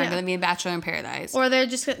right now are going to be in Bachelor in Paradise. Or they're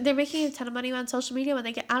making a ton of money on social media when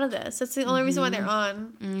they get out of this. That's the only reason why they're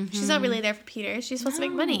on. Mm-hmm. She's not really there for Peter. She's supposed to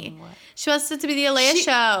make money. She wants it to be the Alea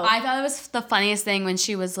show. I thought it was the funniest thing when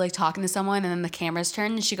she was, like, talking to someone and then the cameras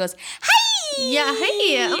turned and she goes, hi! Yeah,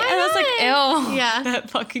 hey. Oh my and I was like, ew. Yeah. That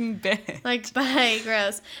fucking bitch. Like, bye,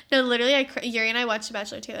 gross. No, literally, Yuri and I watched The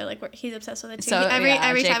Bachelor together. Like, he's obsessed with it too. So, every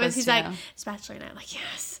Jake time he's too. like, it's Bachelor night. I'm like,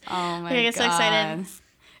 yes. Oh my god. I get so excited.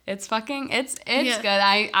 It's good.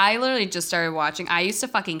 I literally just started watching. I used to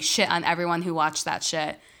fucking shit on everyone who watched that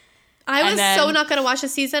shit. I was so not gonna watch the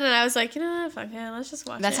season, and I was like, you know what, fuck yeah, let's just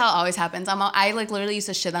watch it. That's how it always happens. I like literally used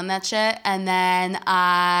to shit on that shit, and then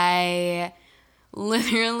I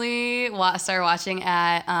literally started watching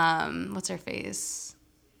at what's her face?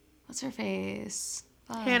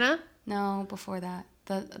 Hannah? No, before that,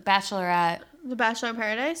 the Bachelorette. The Bachelor in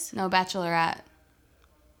Paradise? No, Bachelorette.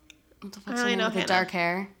 What the fuck's her name with the dark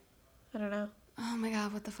hair? I don't know. Oh my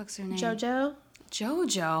god, what the fuck's her name? JoJo.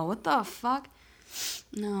 What the fuck?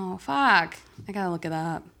 No, fuck. I gotta look it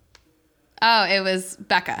up. Oh, it was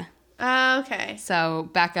Becca. Oh, okay. So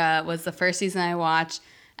Becca was the first season I watched,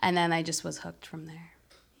 and then I just was hooked from there.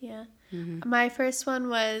 Yeah. Mm-hmm. My first one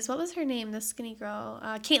was, what was her name? The skinny girl.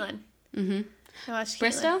 Caitlyn. Mm-hmm. I watched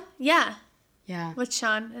Bristow? Caitlyn. Yeah. Yeah. With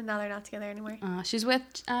Sean, and now they're not together anymore. She's with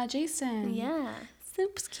Jason. Yeah.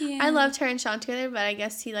 Super cute. I loved her and Sean together, but I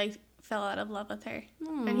guess he, like, fell out of love with her.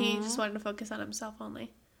 Aww. And he just wanted to focus on himself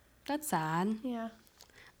only. That's sad. Yeah.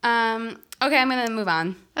 Okay, I'm gonna move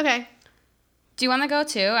on. Okay. Do you want to go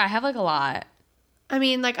too? I have like a lot. I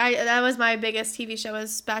mean, like, that was my biggest TV show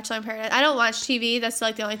was Bachelor in Paradise. I don't watch TV. That's,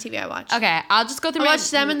 like, the only TV I watch. Okay, I'll just go through I watch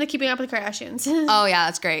them and the Keeping Up with the Kardashians. Oh, yeah,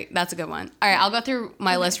 that's great. That's a good one. All right, I'll go through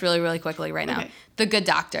my list really, really quickly right now. Okay. The Good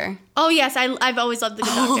Doctor. Oh, yes. I've always loved The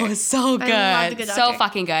Good Doctor. Oh, so good. I love The Good Doctor. So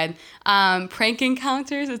fucking good. Prank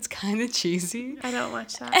Encounters. It's kind of cheesy. I don't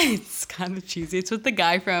watch that. It's kind of cheesy. It's with the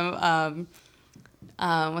guy from,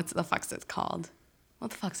 what's the fuck's it called? What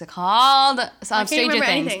the fuck's it called? Stranger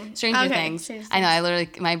Things. Stranger Things. I know. I literally,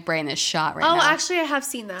 my brain is shot right now. Oh, actually, I have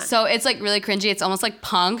seen that. So it's like really cringy. It's almost like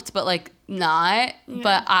punked, but like not. Yeah.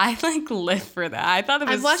 But I like live for that. I thought it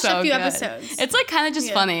was so good. I've watched a few episodes. It's like kind of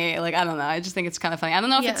just funny. Like I don't know. I just think it's kind of funny. I don't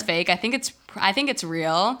know if it's fake. I think it's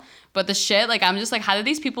real. But the shit, like I'm just like, how do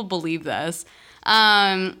these people believe this?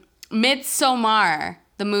 Midsommar,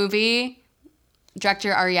 the movie,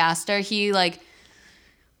 director Ari Aster.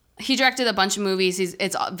 He directed a bunch of movies.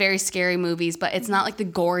 It's very scary movies, but it's not like the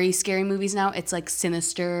gory scary movies now. It's like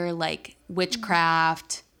sinister, like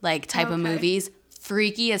witchcraft, like type of movies.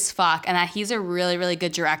 Freaky as fuck. And he's a really, really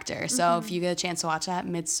good director. So if you get a chance to watch that,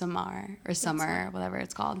 Midsommar or Summer, whatever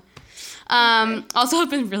it's called. Also,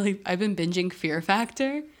 I've been binging Fear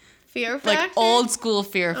Factor. Fear Factor? Like old school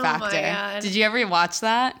Fear Factor. Oh my God. Did you ever watch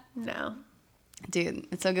that? No. Dude,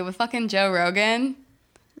 it's so good with fucking Joe Rogan.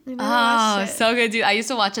 Oh, so good, dude. I used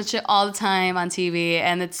to watch that shit all the time on TV,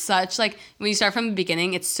 and it's such, like, when you start from the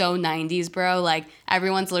beginning, it's so 90s, bro. Like,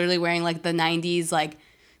 everyone's literally wearing, like, the 90s, like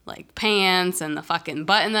pants and the fucking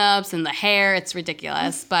button-ups and the hair. It's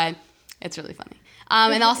ridiculous, but it's really funny.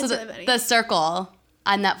 And also the Circle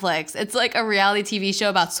on Netflix. It's, like, a reality TV show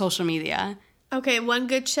about social media. Okay, one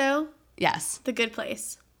good show? Yes. The Good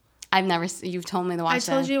Place. I've never. You've told me to watch it.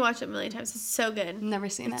 I told you to watch it a million times. It's so good. Never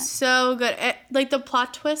seen It's it. so good. Like the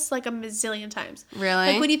plot twist, like a bazillion times. Really?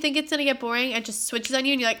 Like when you think it's gonna get boring, it just switches on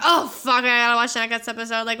you, and you're like, "Oh fuck, I gotta watch the next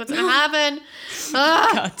episode. Like what's gonna happen?"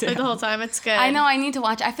 Like the whole time, it's good. I know. I need to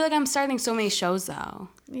watch. I feel like I'm starting so many shows though.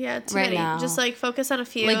 Yeah, too right many. now. Just like focus on a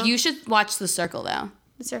few. Like you should watch The Circle though.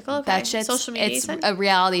 The Circle. Okay. That shit's Social media. it's a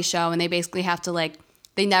reality show, and they basically have to like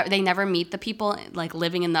they never meet the people like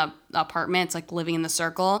living in the apartment. It's like living in the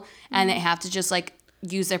circle, and they have to just like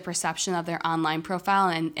use their perception of their online profile,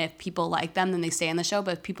 and if people like them, then they stay in the show.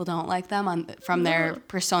 But if people don't like them from their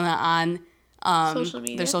persona on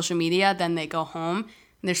their social media, then they go home.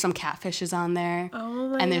 And there's some catfishes on there. Oh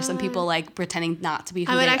my And there's some God. people like pretending not to be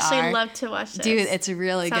who I they would are. actually love to watch this. Dude, it's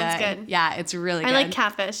really Sounds good. good. Yeah, it's really good. I like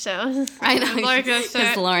catfish shows. I know, Because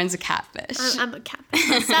because Lauren's a catfish. I'm a catfish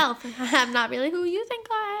myself. I'm not really who you think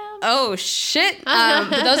I am. Oh, shit.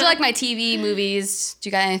 But those are like my TV movies. Do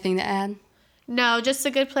you got anything to add? No, just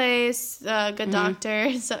A Good Place, Good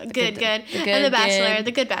Doctor, so good, and Good, The Bachelor, good.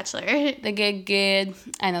 The Good Bachelor. The Good.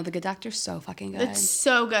 I know, The Good Doctor's so fucking good. It's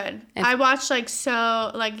so good. I watched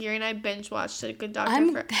Yuri and I binge watched The Good Doctor.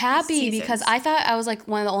 I'm for happy seasons. because I thought I was like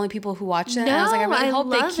one of the only people who watched it. And I was like, I really No, I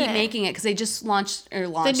hope they love keep it. making it because they just launched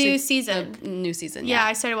the new season. The new season. Yeah,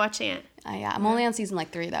 I started watching it. Yeah, I'm only on season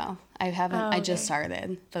like 3 though. I haven't. Oh, I just okay.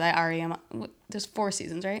 started, but I already am. There's 4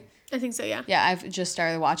 seasons, right? I think so. Yeah. Yeah, I've just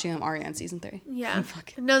started watching. I'm already on season 3. Yeah.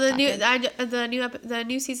 Fucking No, the fucking- new the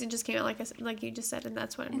new season just came out like you just said, and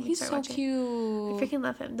that's when And we he's started so watching. cute. I freaking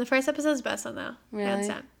love him. The first episode is the best one though. Really? Hands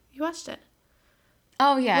down. You watched it.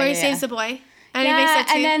 Oh yeah, Where yeah, he saves the boy. And yeah, he makes that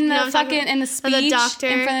too. and then You know the what I'm talking fucking about? in the And speech doctor.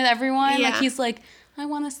 in front of everyone, Yeah. like he's like, I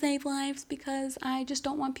want to save lives because I just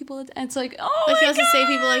don't want people to. And it's like, oh Like my he has God. to save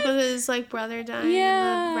people like with his like brother dying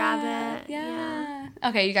Yeah, and the rabbit. Yeah.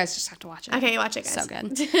 Okay, you guys just have to watch it. Okay, watch it, guys. So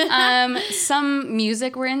good. Some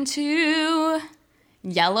music we're into.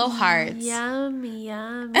 Yellow Hearts. Yummy,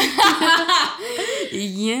 yummy.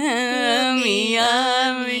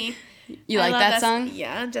 Yummy. You I like love that song?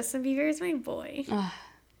 Yeah, Justin Bieber is my boy. Ugh.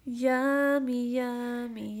 Yummy,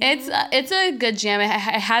 yummy. It's a good jam. It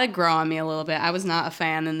had to grow on me a little bit. I was not a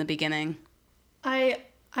fan in the beginning. I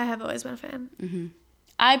have always been a fan.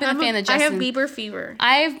 I've been a fan of Justin. I have Bieber fever.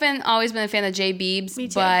 I've always been a fan of J Biebs, Me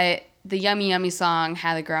too. but the Yummy Yummy song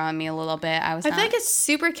had to grow on me a little bit. I feel like it's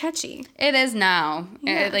super catchy. It is now.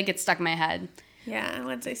 Yeah. It it's stuck in my head. Yeah,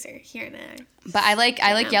 once I start hearing it. But I like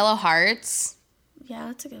Yellow Hearts. Yeah,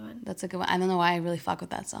 that's a good one. That's a good one. I don't know why I really fuck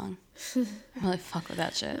with that song. I really fuck with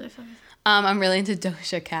that shit. Really fun. I'm really into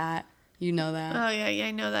Doja Cat. You know that. Oh yeah,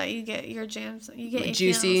 I know that. You get your jams. You get your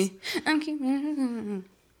Juicy. feels. I'm cute.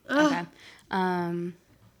 Okay.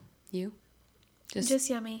 You? Just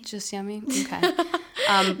yummy. Just yummy. Okay.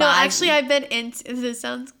 No, actually, I've been into. This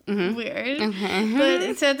sounds weird, but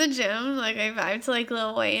it's at the gym. Like I vibe to like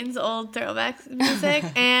Lil Wayne's old throwback music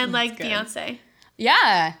and like good. Beyonce.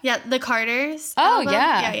 Yeah. Yeah, the Carters. Oh, album.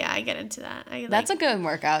 yeah. Yeah. I get into that. That's a good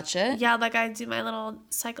workout shit. Yeah, like I do my little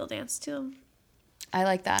cycle dance to them. I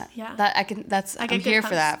like that. Yeah. That I can. That's. I I'm get good here for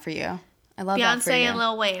pumps. that for you. I love that for Beyonce you. and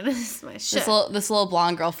Lil Wayne. This is my shit. this little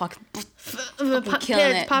blonde girl fucking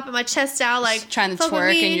killing it. Popping my chest out like trying to fuck with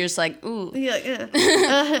twerk, me. and you're just like, ooh. You're like,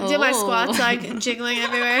 do my squats like jiggling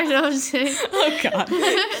everywhere. No, I'm just kidding. Oh God.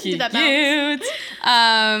 Cute. That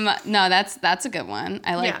No, that's a good one.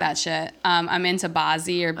 I like Yeah. that shit. I'm into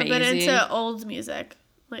Bozzy or I've been Basie. into old music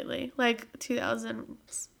lately, like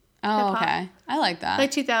 2000s, Oh, hip-hop. okay. I like that.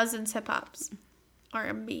 like 2000s hip hops,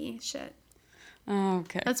 R&B shit. Oh,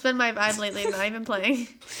 okay. That's been my vibe lately. Not even playing.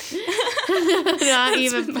 Not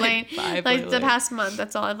even been my playing. vibe Like the lately. past month,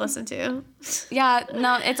 that's all I've listened to. Yeah,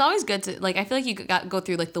 no, it's always good to like. I feel like you go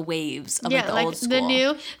through like the waves of like the old school. the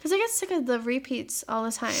new, because I get sick of the repeats all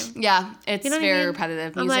the time. Yeah, it's You know what I very mean?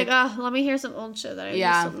 repetitive. I'm Music. like, oh, let me hear some old shit that I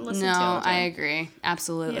yeah, used to listen no, to all the I time. agree.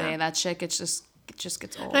 Absolutely, Yeah. that shit gets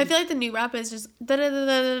gets old. And I feel like the new rap is just da da da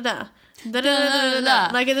da da da.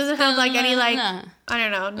 Da-da-da-da-da-da. Like it doesn't have like any like I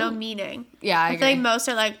don't know, no meaning. Yeah, I I agree. feel like most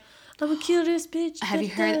are like, I'm gonna kill this bitch. Have you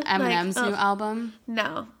heard Eminem's new album?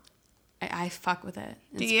 No. I fuck with it.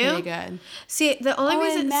 It's you? pretty good. See, the only and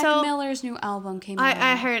reason Mac so Miller's new album came out.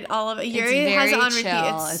 I heard all of it. Yuri has it very on repeat. chill.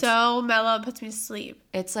 It's It's- so mellow, it puts me to sleep.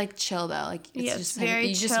 It's like chill though. Like it's Yeah, just it's very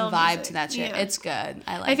you just chill vibe music. to that shit. Yeah. It's good.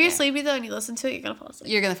 I like If you're it. sleepy though and you listen to it, you're gonna fall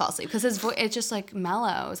asleep. You're gonna fall asleep because his voice it just like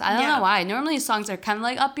mellows. I don't Yeah. know why. Normally his songs are kind of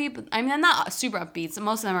like upbeat, but I mean they're not super upbeat. So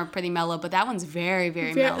most of them are pretty mellow, but that one's very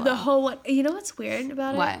mellow. The whole one. You know what's weird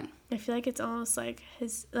about What? it? I feel like it's almost like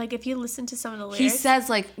his like if you listen to some of the lyrics. He says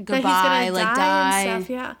like that goodbye, he's gonna like die die. and stuff.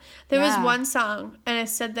 Yeah, there was Yeah. one song, and it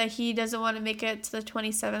said that he doesn't want to make it to the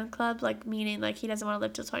 27 club, like meaning like he doesn't want to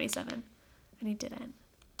live till 27, and he didn't.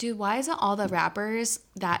 Dude, why isn't all the rappers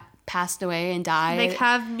that passed away and died? They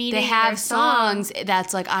have meaning. They have songs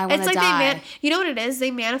that's like, I want to die. You know what it is? They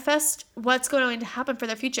manifest what's going to happen for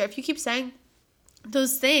their future. If you keep saying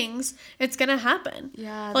those things, it's gonna happen.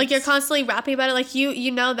 Yeah, like you're constantly rapping about it. Like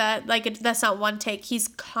you know that that's not one take. He's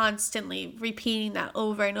constantly repeating that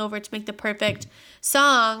over and over to make the perfect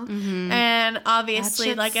song, and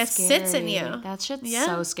obviously like it sits in you. That shit's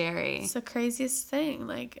so scary. It's the craziest thing.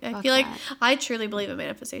 Like I feel like I truly believe in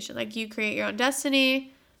manifestation. Like you create your own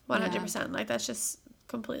destiny, 100%. Like that's just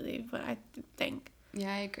completely what I think.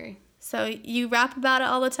 Yeah, I agree. So you rap about it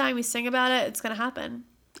all the time. You sing about it. It's gonna happen.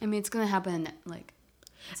 I mean, it's gonna happen. Like,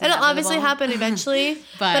 it'll obviously happen eventually.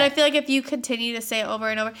 but I feel like if you continue to say it over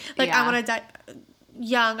and over, like I want to die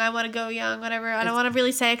young, I want to go young, whatever. I don't want to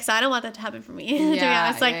really say it because I don't want that to happen for me. To be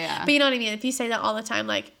honest, like, but you know what I mean. If you say that all the time,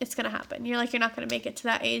 like it's gonna happen. You're like you're not gonna make it to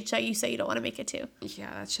that age that you say you don't want to make it to. Yeah,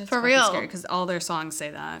 that's just for real. Scary because all their songs say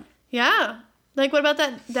that. Yeah. Like what about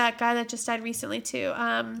that guy that just died recently too?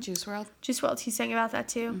 Juice WRLD. Juice WRLD. He sang about that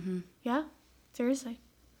too. Mm-hmm. Yeah. Seriously.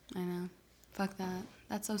 I know. Fuck that.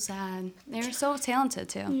 That's so sad. They're so talented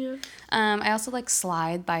too. Yeah. I also like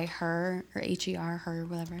Slide by Her or Her, Her,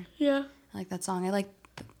 whatever. Yeah. I like that song. I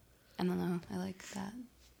don't know. I like that.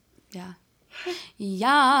 Yeah.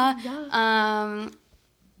 Yeah.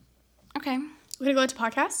 Okay. We're gonna go into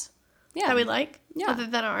podcasts. Yeah. That we like. Yeah. Other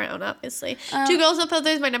than our own, obviously. Two Girls No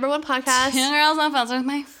Filters, my number one podcast. Two Girls No Filters,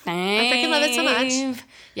 my fave. I freaking love it so much.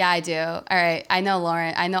 Yeah, I do. All right. I know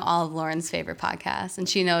Lauren. I know all of Lauren's favorite podcasts, and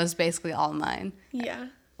she knows basically all of mine. Yeah.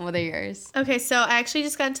 What are yours? Okay, so I actually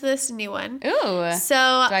just got into this new one. Ooh.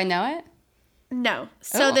 So do I know it? No.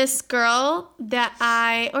 So this girl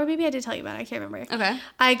that or maybe I did tell you about it. I can't remember. Okay.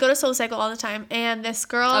 I go to SoulCycle all the time, and this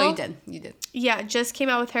girl. Oh, you did. You did. Yeah, just came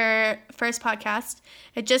out with her first podcast.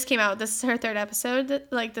 It just came out. This is her third episode.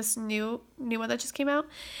 Like this new one that just came out,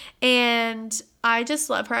 and I just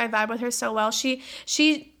love her. I vibe with her so well. She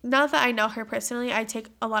not that I know her personally, I take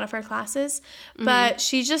a lot of her classes, but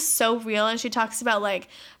she's just so real, and she talks about like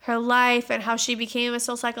her life and how she became a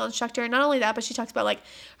SoulCycle instructor. And not only that, but she talks about like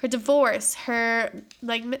her divorce, her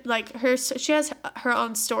she has her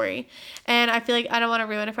own story, and I feel like I don't want to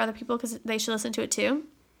ruin it for other people because they should listen to it too.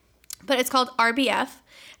 But it's called RBF,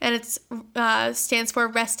 and it's stands for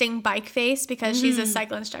Resting Bike Face because she's a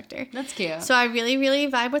cycle instructor. That's cute. So I really, really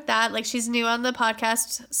vibe with that. Like she's new on the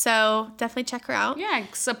podcast, so definitely check her out. Yeah,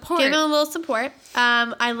 support. Give her a little support.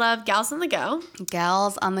 I love Gals on the Go.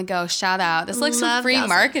 Gals on the Go, shout out. This is like some free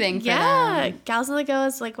marketing for them. Yeah, Gals on the Go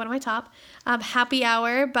is like one of my top. Happy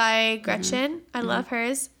Hour by Gretchen. I love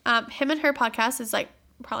hers. Him and Her podcast is like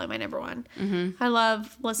probably my number one. I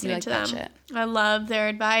love listening to them. Shit. I love their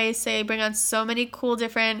advice. They bring on so many cool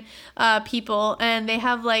different people, and they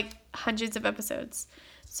have like hundreds of episodes.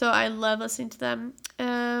 So I love listening to them.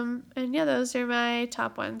 And yeah, those are my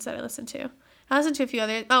top ones that I listen to. I listen to a few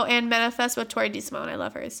others. Oh, and Manifest with Tori DeSimone. I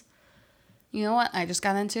love hers. You know what I just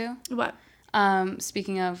got into? What?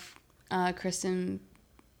 Speaking of Kristen,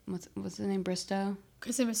 what's the name? Bristow?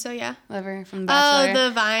 Kristen Bristow, yeah. Whatever, from The Bachelor. Oh,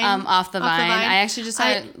 the Vine. Off the Vine. I actually just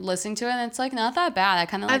started listening to it, and it's like not that bad. I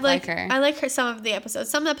kind of like her. I like her some of the episodes.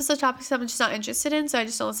 Some episode topics I'm just not interested in, so I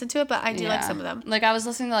just don't listen to it, but I do like some of them. Like I was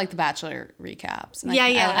listening to like the Bachelor recaps. And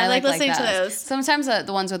I like listening to those. Sometimes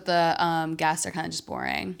the ones with the guests are kind of just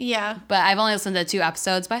boring. Yeah. But I've only listened to 2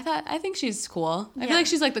 episodes, but I think she's cool. I feel like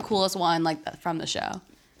she's like the coolest one like from the show.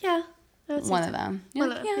 Yeah. One of them.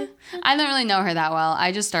 Yeah. I don't really know her that well.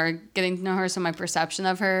 I just started getting to know her, so my perception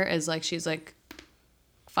of her is like she's like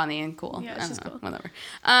funny and cool. Yeah, she's cool. Whatever.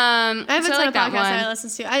 I have a ton of podcasts that I listen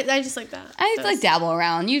to. I just like that. I like dabble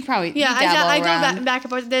around. You probably I go back and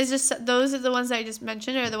forth. There's just those are the ones that I just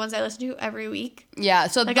mentioned are the ones I listen to every week. Yeah,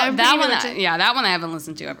 so like, that one that one I haven't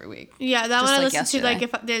listened to every week. Yeah, that one I listen to like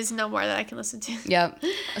if there's no more that I can listen to. Yep.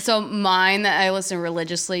 So mine that I listen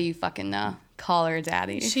religiously, you fucking know. Call Her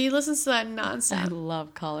Daddy. She listens to that nonstop. I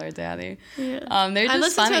love Call Her Daddy. Yeah. They're just I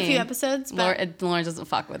listened funny. to a few episodes, but Lauren doesn't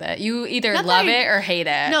fuck with it. You either love it or hate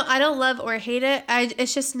it. No, I don't love or hate it.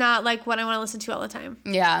 It's just not like what I want to listen to all the time.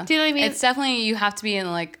 Yeah. Do you know what I mean? It's definitely you have to be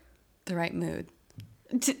in like the right mood.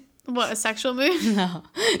 What, a sexual mood? No,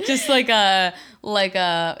 just like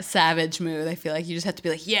a savage mood. I feel like you just have to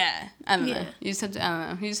be like, yeah. I don't know. You just have to. I don't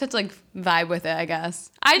know. You just have to like vibe with it. I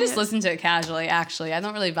guess. I just listen to it casually. Actually, I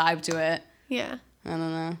don't really vibe to it. Yeah. I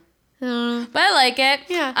don't know. But I like it.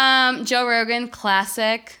 Yeah. Joe Rogan,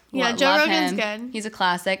 classic. Yeah, Joe Rogan's good. He's a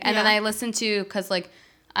classic. And then I listened to, because, like,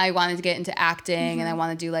 I wanted to get into acting and I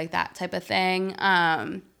want to do, like, that type of thing.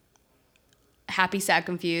 Happy, Sad,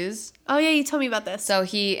 Confused. Oh, yeah, you told me about this. So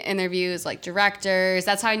he interviews like directors.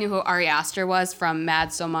 That's how I knew who Ari Aster was from Mad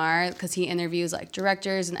Somar, because he interviews like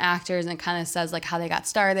directors and actors and kind of says like how they got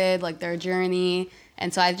started, like their journey.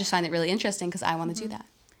 And so I just find it really interesting because I want to do that.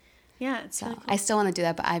 Yeah, it's So really cool. I still want to do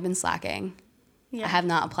that, but I've been slacking. Yeah. I have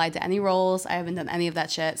not applied to any roles. I haven't done any of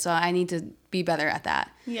that shit. So I need to be better at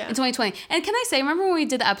that. Yeah. In 2020. And can I say, remember when we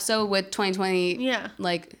did the episode with 2020 Yeah.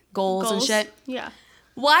 like goals and shit? Yeah.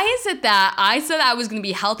 Why is it that I said I was going to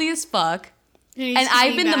be healthy as fuck, and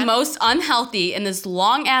I've been the most unhealthy in this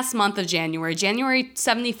long ass month of January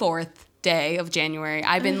 74th day of January.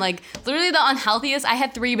 I've been like literally the unhealthiest. I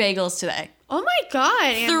had 3 bagels today. Oh my God,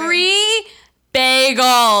 Amber. 3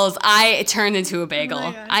 bagels. I turned into a bagel.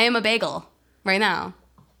 Oh my God. I am a bagel right now.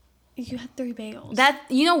 You had 3 bagels. That,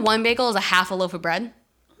 you know, 1 bagel is a half a loaf of bread.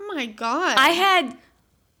 Oh my God. I had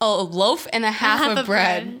a loaf and a half of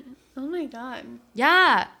bread. Oh my God.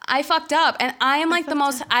 Yeah, I fucked up, and I am like the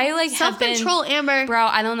most. I like have been Self-control, Amber. Bro,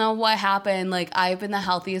 I don't know what happened. Like, I've been the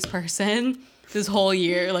healthiest person this whole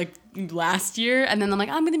year, like last year. And then I'm like,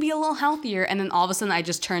 I'm going to be a little healthier. And then all of a sudden I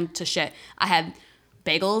just turned to shit. I had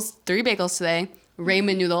bagels, 3 bagels today,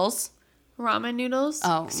 ramen noodles. Ramen noodles?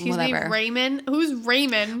 Oh, Excuse whatever. me, Raymond? Who's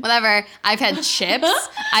Raymond? Whatever. I've had chips.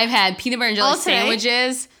 I've had peanut butter and jelly All today?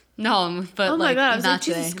 sandwiches. No, but Oh my like God, I was not like,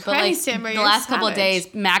 Jesus today. Christ, but Amber, like the you're last couple of savage.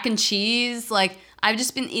 days, mac and cheese. Like I've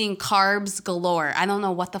just been eating carbs galore. I don't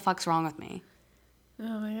know what the fuck's wrong with me. Oh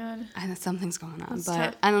my God. I know something's going on, That's but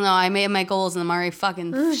tough. I don't know. I made my goals and I'm already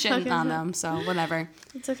fucking shitting fucking on hell. them. So whatever.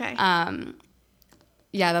 It's okay.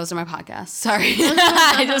 Yeah, those are my podcasts. Sorry,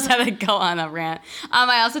 I just had to go on a rant.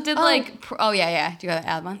 I also did like. Yeah. Do you got to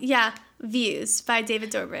add one? Yeah. Views by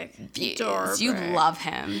David Dobrik. Views. You love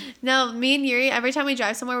him. No, me and Yuri, every time we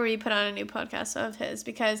drive somewhere, we put on a new podcast of his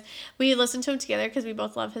because we listen to him together because we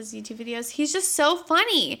both love his YouTube videos. He's just so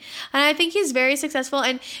funny. And I think he's very successful.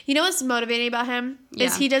 And you know what's motivating about him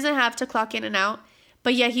is Yeah. he doesn't have to clock in and out.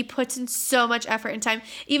 But yet he puts in so much effort and time.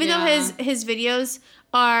 Even though his videos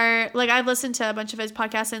are, like, I've listened to a bunch of his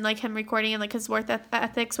podcasts and, like, him recording and, like, his work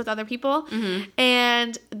ethics with other people. Mm-hmm.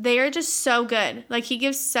 And they are just so good. Like, he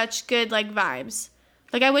gives such good, like, vibes.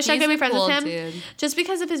 Like, I wish I He's could be a friends cool with him dude. just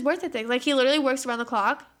because of his work ethic. Like, he literally works around the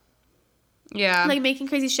clock, Yeah. like, making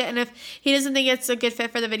crazy shit. And if he doesn't think it's a good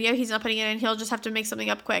fit for the video, he's not putting it in. He'll just have to make something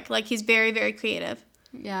up quick. Like, he's very, very creative.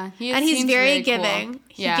 Yeah. And he's seems very really giving. Cool.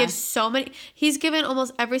 He gives so many. He's given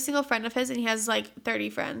almost every single friend of his, and he has like 30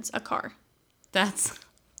 friends, a car.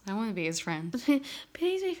 I want to be his friend.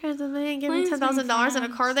 Please be friends with me and give me Please be $10,000 and a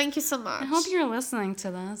friends. car. Thank you so much. I hope you're listening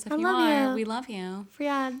to this. If I you love are, you. we love you. Free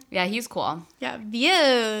ad. Yeah, he's cool. Yeah,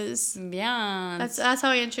 views. Yeah. That's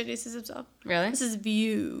how he introduces himself. really. This is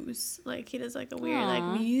views. Like he does like a weird Aw.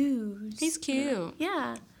 like views. He's cute.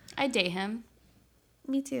 Yeah, I date him.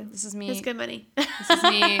 me too. This is me. It's good money. This is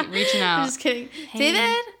me reaching out. I'm just kidding. Hey,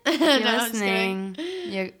 David? If you're No, I'm just kidding.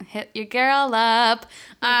 listening, you hit your girl up.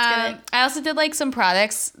 Let's get it. I also did like some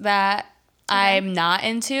products that I'm not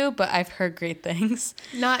into, but I've heard great things.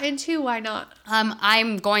 Not into? Why not?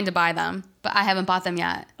 I'm going to buy them, but I haven't bought them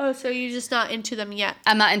yet. Oh, so you're just not into them yet.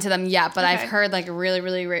 I'm not into them yet, but I've Okay. heard like really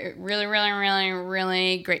great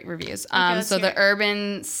reviews. let's So hear the it.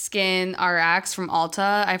 Urban Skin RX from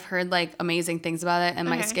Ulta, I've heard like amazing things about it, and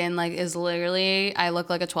my Okay. skin like is literally, I look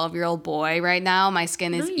like a 12-year-old boy right now. My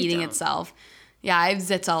skin is you eating don't. itself. Yeah, I have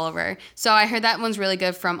zits all over. So I heard that one's really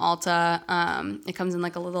good from Ulta. It comes in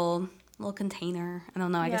like a little container. I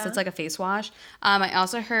don't know. I guess Yeah. it's like a face wash. I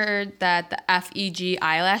also heard that the FEG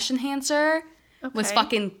eyelash enhancer was Okay.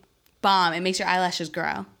 fucking bomb. It makes your eyelashes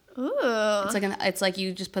grow. Ooh. It's like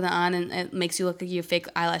you just put it on and it makes you look like you have fake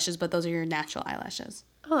eyelashes, but those are your natural eyelashes.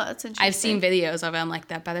 Oh, that's interesting. I've seen videos of it. I'm like,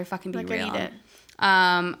 that better fucking be Like, I real. need it.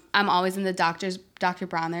 I'm always in the Dr.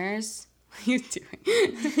 Bronner's. What are you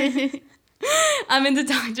doing? I'm into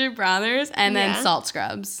Dr. Bronner's and then Yeah. salt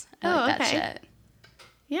scrubs. I like that okay. shit.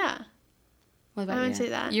 Yeah. What about I you? would say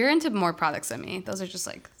that. You're into more products than me. Those are just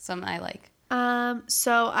like some I like.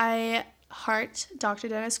 So I heart Dr.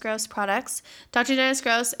 Dennis Gross products. Dr. Dennis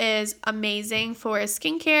Gross is amazing for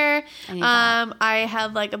skincare. I need that. I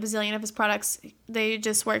have like a bazillion of his products. They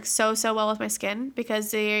just work so well with my skin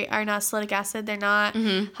because they are not salicylic acid. They're not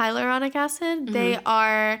Mm-hmm. hyaluronic acid. They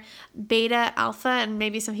are beta alpha, and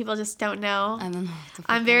maybe some people just don't know. I don't know. What the fuck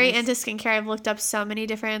I'm very that is. into skincare. I've looked up so many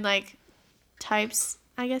different like types,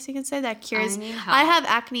 I guess you can say, that cures. need help. I have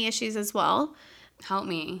acne issues as well. Help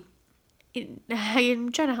me. I'm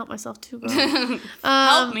trying to help myself too, girl.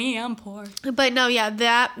 Help me. I'm poor. But no, yeah,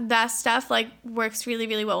 that stuff like works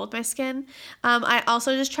really well with my skin. I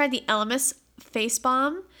also just tried the Elemis face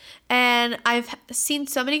balm, and I've seen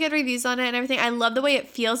so many good reviews on it and everything. I love the way it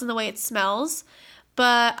feels and the way it smells,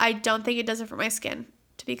 but I don't think it does it for my skin,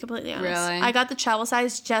 to be completely honest. Really? I got the travel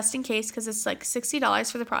size just in case because it's like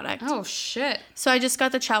 $60 for the product. Oh, shit. So I just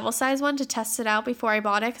got the travel size one to test it out before I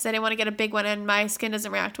bought it because I didn't want to get a big one and my skin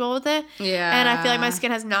doesn't react well with it. Yeah. And I feel like my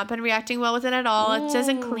skin has not been reacting well with it at all. It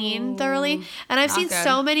doesn't clean thoroughly. And I've Not seen good.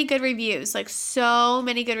 so many good reviews, like so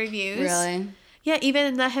many good reviews. Really? Yeah,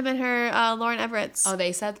 even him and her, Lauren Everett's. Oh,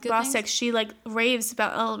 they said good Bostic, things? she like raves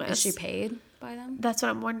about Elemis. Is she paid by them? That's what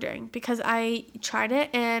I'm wondering because I tried it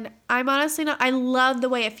and I'm honestly not. I love the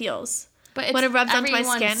way it feels. But it's, when it rubs onto my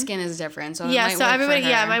everyone's skin is different, so it Yeah, might so work for everybody,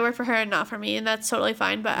 her. it might work for her and not for me, and that's totally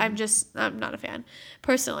fine. But I'm not a fan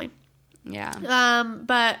personally. Yeah.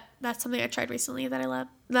 But that's something I tried recently that I love.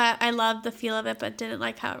 That I loved the feel of it, but didn't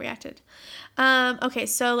like how it reacted. Okay,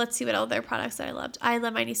 so let's see what other products that I loved. I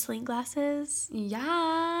love my new Celine glasses.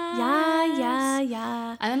 Yeah.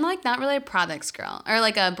 Yeah. I'm like not really a products girl or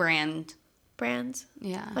like a brand. Brands,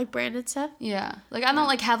 Yeah. like branded stuff. Yeah. Like I don't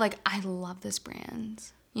like have like I love this brand.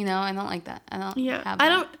 You know, I don't like that. I don't Yeah, have I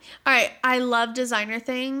that. don't. All right, I love designer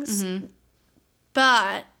things,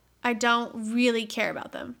 but I don't really care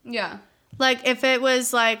about them. Yeah. Like if it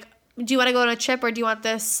was like, do you want to go on a trip or do you want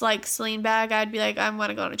this like Celine bag? I'd be like, I want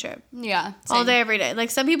to go on a trip Yeah. all same. day, every day. Like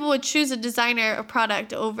some people would choose a designer or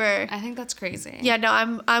product over. I think that's crazy. Yeah, no,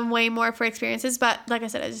 I'm way more for experiences, but like I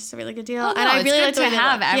said, it's just a really good deal, Well, no, and I it's really good like the to way they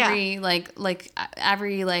have look.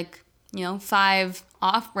 every 5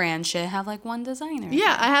 off-brand shit have like one designer.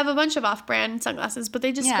 Yeah, I have a bunch of off-brand sunglasses, but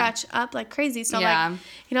they just Yeah. scratch up like crazy. So Yeah. I'm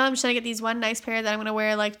like, I'm just trying to get these one nice pair that I'm gonna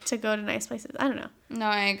wear like to go to nice places. I don't know. No,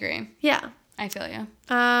 I agree. Yeah. I feel you.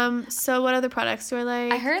 So what other products do I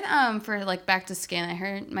like? I heard for like back to skin, I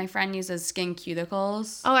heard my friend uses skin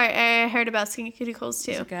cuticles. Oh, I heard about skin cuticles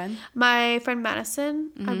too. Is it good? My friend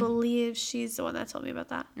Madison, I believe she's the one that told me about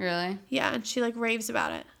that. Really? Yeah, and she like raves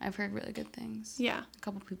about it. I've heard really good things. Yeah. A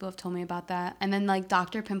couple people have told me about that. And then like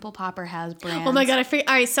Dr. Pimple Popper has brands. Oh my god, all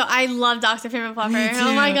right, so I love Dr. Pimple Popper.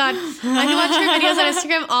 Oh my god. I can watch her videos on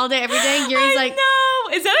Instagram all day, every day. Yuri's like, no.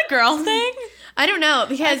 Is that a girl thing? I don't know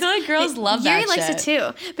because I feel like girls love Yuri that likes shit. it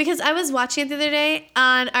too because I was watching it the other day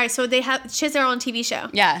on. All right, so she has their own TV show.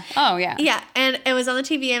 Yeah. Oh yeah. Yeah, and it was on the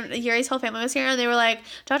TV, and Yuri's whole family was here, and they were like,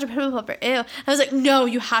 Dr. Pimple Popper, ew. I was like, no,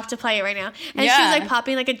 you have to play it right now. And she Yeah. was like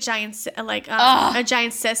popping like a giant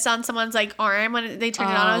cyst on someone's like arm when they turned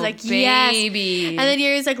it on. I was like, yes. baby. And then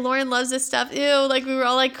Yuri's like, Lauren loves this stuff. Ew. Like we were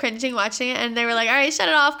all like cringing watching it, and they were like, all right, shut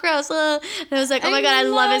it off, gross. And I was like, oh my god, I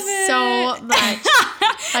love it so much.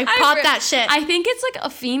 Like pop that shit. I think it's like a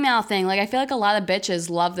female thing. Like I feel like a lot of bitches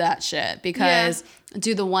love that shit because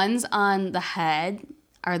do the ones on the head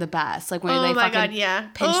are the best. Like when Oh they my fucking God, yeah.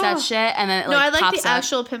 pinch Oh. that shit and then it No, I like like pops the up.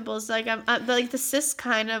 actual pimples. Like the cysts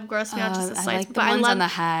kind of gross me out just a I slight. like the but ones I love, on the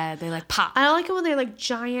head. They like pop. I don't like it when they're like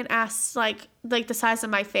giant ass, like the size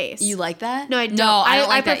of my face. You like that? No, I don't. No, I don't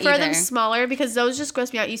like I that prefer them either. smaller because those just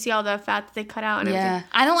gross me out. You see all the fat that they cut out and Yeah, everything.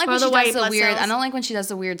 I don't like Or when the she white does the blood weird. cells. I don't like when she does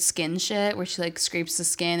the weird skin shit where she like scrapes the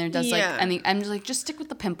skin or does Yeah. like. I'm just like, just stick with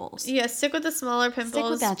the pimples. Yeah, stick with the smaller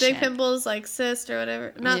pimples. that Big shit. pimples like cyst or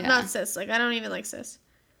whatever. Not Yeah. cyst. Like I don't even like cyst.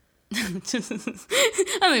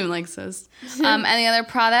 I don't even like cyst. Any other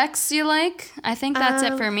products you like? I think that's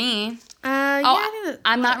it for me. Yeah, Oh, I think that,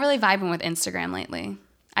 I'm not really vibing with Instagram lately.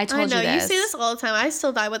 I I told know you this. you say this all the time. I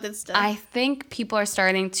still die with it stuff. I think people are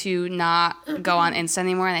starting to not go on Insta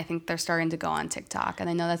anymore, and I think they're starting to go on TikTok. And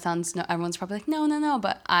I know that sounds, everyone's probably like, no,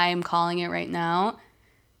 but I'm calling it right now.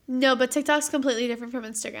 No, but TikTok's completely different from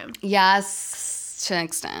Instagram. Yes, to an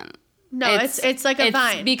extent. No, it's like a it's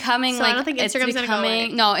Vine. becoming So like I don't think it's Instagram's gonna go away.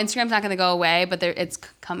 No, Instagram's not gonna go away, but it's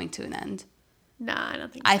coming to an end. Nah, I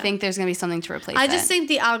don't think so. I think there's gonna be something to replace it. I just think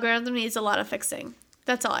the algorithm needs a lot of fixing.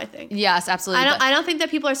 That's all I think. Yes, absolutely. I don't think that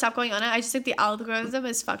people are stop going on it. I just think the algorithm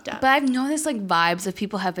is fucked up. But I've noticed like vibes of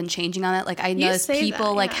people have been changing on it. Like I noticed say people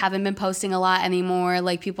that, like yeah. haven't been posting a lot anymore.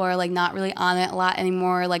 Like people are like not really on it a lot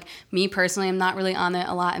anymore. Like me personally, I'm not really on it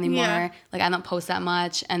a lot anymore. Yeah. Like I don't post that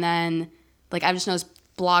much. And then like I've just noticed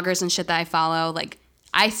bloggers and shit that I follow. Like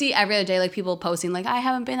I see every other day like people posting like I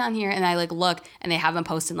haven't been on here, and I like look and they haven't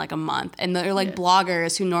posted in like a month. And they're like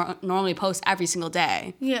bloggers who normally post every single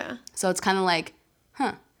day. yeah. So it's kind of like,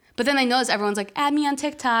 huh. But then I notice everyone's like, add me on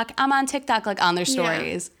TikTok. I'm on TikTok, like on their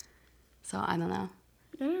stories. So I don't know.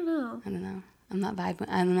 I don't know. I'm not vibing.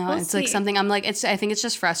 I don't know. We'll It's like see. something I'm like, I think it's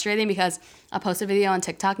just frustrating because I'll post a video on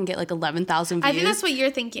TikTok and get like 11,000 views. I think that's what you're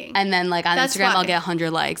thinking. And then like on That's Instagram, why. I'll get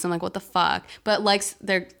 100 likes. I'm like, what the fuck? But likes,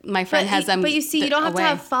 my friend has them. But you see, you don't have away. to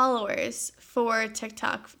have followers for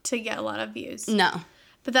TikTok to get a lot of views. No,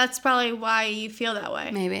 But that's probably why you feel that way.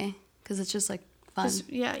 maybe. Because it's just like fun.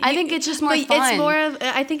 Yeah, I think it's just more fun. It's more of.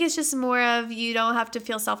 I think it's just more of you don't have to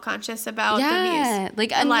feel self-conscious about the views.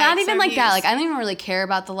 Like not even like that. Like I don't even really care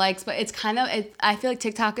about the likes, but it's kind of. I feel like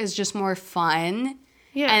TikTok is just more fun.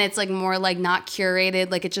 Yeah. And it's like more like not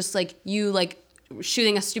curated. Like it's just like you like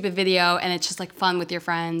shooting a stupid video and it's just like fun with your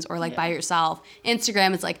friends or like by yourself.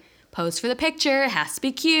 Instagram is like post for the picture, it has to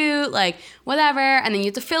be cute, like whatever, and then you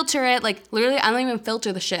have to filter it. Like literally, I don't even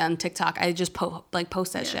filter the shit on TikTok. I just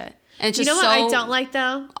post that shit. And it's just what I don't like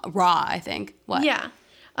though? Raw, I think. What? Yeah.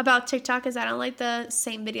 About TikTok is I don't like the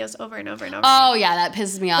same videos over and over and over. Oh yeah, that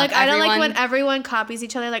pisses me off. Like I don't like when everyone copies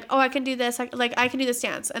each other. Like, oh, I can do this. Like I can do this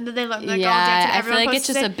dance, and then they look like all dance. And I feel like it's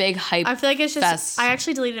just a big hype. I feel like it's just. Fest. I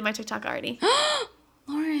actually deleted my TikTok already.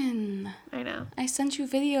 Lauren. I know. I sent you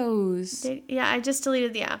videos. Yeah, I just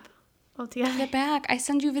deleted the app altogether. Get back. I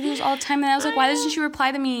send you videos all the time, and I was like, why doesn't you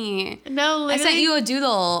reply to me? No, literally. I sent you a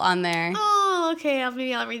doodle on there. Oh, okay.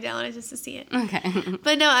 Maybe I'll redownload it just to see it. Okay.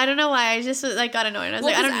 But no, I don't know why. I just like got annoyed. I was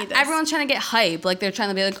like, I don't need this. Everyone's trying to get hype. Like they're trying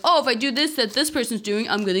to be like, oh, if I do this that this person's doing,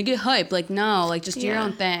 I'm gonna get hype. Like no, like just do your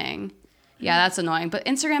own thing. Yeah, that's annoying. But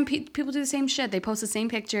Instagram people do the same shit. They post the same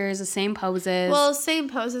pictures, the same poses. Well, same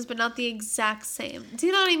poses, but not the exact same. Do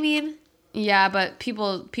you know what I mean? Yeah, but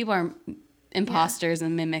people are imposters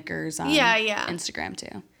and mimickers on Instagram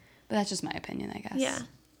too. But that's just my opinion, I guess. Yeah.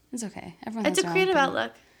 It's okay. Everyone has their a creative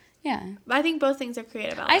outlook. Yeah. I think both things are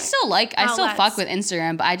creative outlook. I still fuck with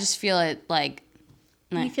Instagram, but I just feel it like...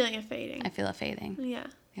 You feeling it fading. I feel it fading. Yeah.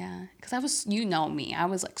 Yeah. Because I was, you know me, I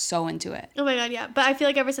was like so into it. Oh my God, yeah. But I feel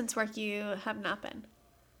like ever since work, you have not been.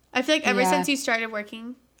 I feel like ever since you started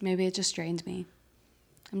working... Maybe it just drained me.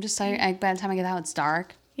 I'm just tired. By the time I get out, it's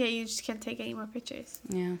dark. Yeah, you just can't take any more pictures.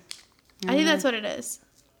 Yeah. I think that's what it is.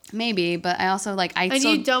 Maybe, but I also like...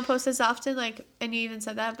 you don't post as often, like, and you even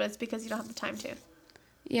said that, but it's because you don't have the time to.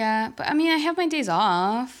 Yeah, but I mean, I have my days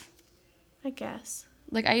off. I guess.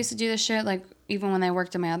 Like, I used to do this shit, like, even when I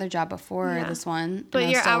worked at my other job before this one. But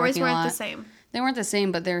your hours weren't the same. They weren't the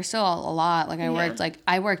same, but they were still a lot. Like,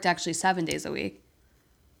 I worked actually 7 days a week.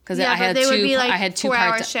 Because I had two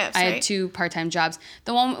 4-hour shifts, I had two part-time jobs.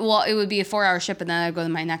 It would be a 4-hour shift, but then I'd go to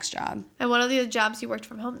my next job. And one of the jobs you worked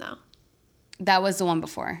from home, though? That was the one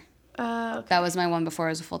before. Okay. That was my one before.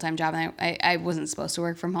 It was a full-time job, and I wasn't supposed to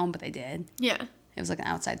work from home, but I did. Yeah. It was like an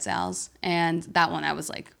outside sales, and that one I was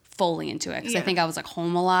like fully into it because I think I was like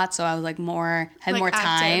home a lot, so I was like had more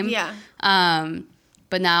time. Yeah.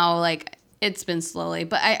 But now like it's been slowly.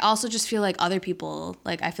 But I also just feel like other people,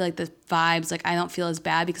 like I feel like the vibes, like I don't feel as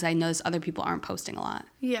bad because I notice other people aren't posting a lot.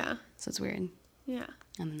 Yeah. So it's weird. Yeah.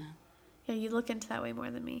 I don't know. Yeah, you look into that way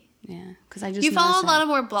more than me. Yeah, because I just you follow a lot of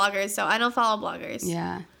more bloggers, so I don't follow bloggers.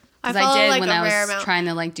 Yeah. Because I did like when I was trying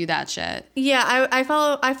to like do that shit. Yeah, I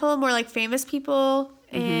follow more like famous people,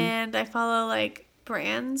 and I follow like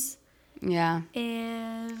brands. Yeah.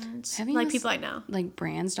 And like people I know. Like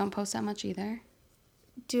brands don't post that much either.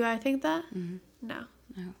 Do I think that? Mm-hmm. No.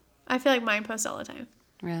 No. I feel like mine post all the time.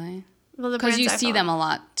 Really? Well, because you see them a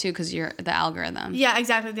lot too, because you're the algorithm. Yeah,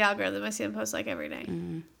 exactly. The algorithm. I see them post like every day.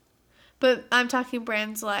 Mm-hmm. But I'm talking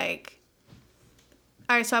brands like.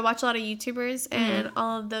 All right, so I watch a lot of YouTubers, and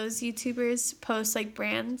all of those YouTubers post like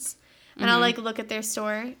brands, and I'll like look at their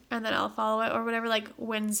store, and then I'll follow it or whatever, like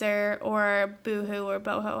Windsor or Boohoo or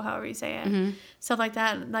Boho, however you say it, stuff like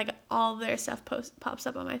that, and like all of their stuff pops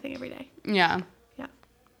up on my thing every day. Yeah.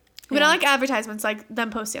 But I like advertisements, like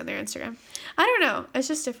them posting on their Instagram. I don't know. It's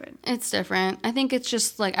just different. It's different. I think it's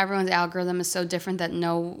just like everyone's algorithm is so different that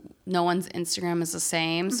no one's Instagram is the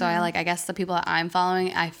same. So I guess the people that I'm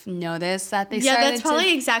following, I've noticed that they started that's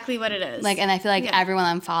probably exactly what it is. Like, and I feel like everyone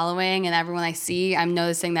I'm following and everyone I see, I'm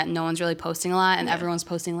noticing that no one's really posting a lot, and everyone's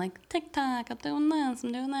posting like TikTok, I'm doing this,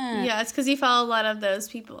 I'm doing that. Yeah, it's because you follow a lot of those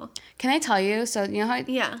people. Can I tell you? So you know how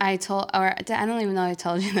I don't even know I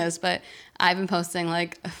told you this, but I've been posting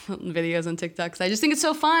like videos on TikTok because I just think it's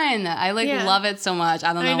so fun. I love it so much.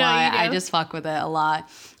 I don't know why. I just fuck with it a lot.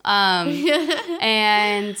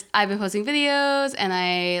 And I've been posting videos, and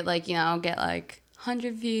I get like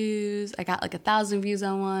 100 views. I got like 1,000 views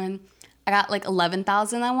on one. I got like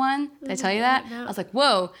 11,000 on one. Did I tell you that? No. I was like,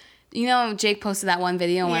 whoa. You know, Jake posted that one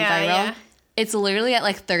video and went viral. Yeah. It's literally at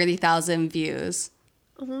like 30,000 views.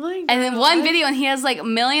 Oh my God. And then one video, and he has like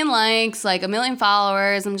 1 million likes, like 1 million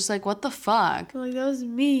followers. I'm just like, what the fuck? Like, that was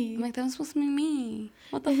me. I'm like, that was supposed to be me.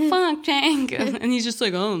 What the fuck, Jake? And he's just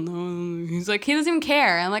like, oh no. He's like, he doesn't even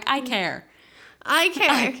care. I'm like, I care. I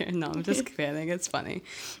care. No, I'm just kidding. It's funny.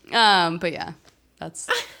 But yeah, that's.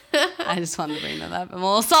 I just wanted to bring that up. I'm a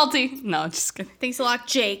little salty. No, just kidding. Thanks a lot,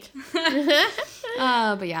 Jake.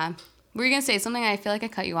 But yeah, were you gonna say something? I feel like I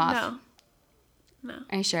cut you off. No.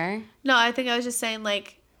 Are you sure? No, I think I was just saying,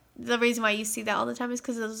 like, the reason why you see that all the time is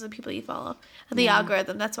because those are the people you follow. And the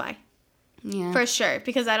algorithm, that's why. Yeah. For sure,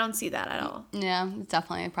 because I don't see that at all. Yeah, it's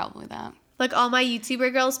definitely probably that. Like, all my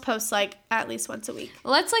YouTuber girls post, like, at least once a week.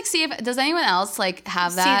 Let's, like, see if... Does anyone else, like,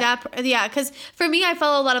 have that? See that? Yeah, because for me, I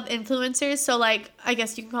follow a lot of influencers. So, like, I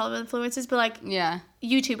guess you can call them influencers, but, like, Yeah.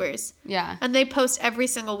 YouTubers. Yeah. And they post every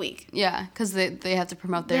single week. Yeah, because they have to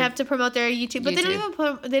promote their... They have to promote their YouTube. But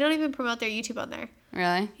they don't even promote their YouTube on there.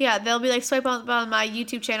 Really? Yeah, they'll be, like, swipe on my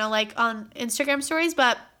YouTube channel, like, on Instagram stories.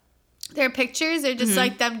 But their pictures are just,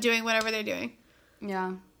 like, them doing whatever they're doing.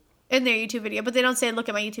 Yeah. In their YouTube video, but they don't say, look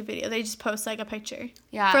at my YouTube video. They just post, like, a picture.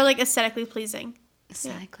 Yeah. For, like, aesthetically pleasing.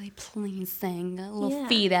 Aesthetically pleasing. A little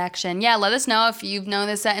feed action. Yeah, let us know if you've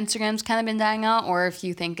noticed that Instagram's kind of been dying out or if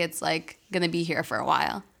you think it's, like, going to be here for a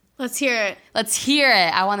while. Let's hear it. Let's hear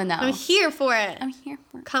it. I want to know. I'm here for it. I'm here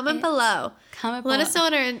for it. Comment below. Comment below. Let us know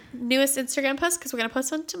on our newest Instagram post because we're going to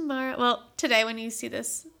post one tomorrow. Well, today when you see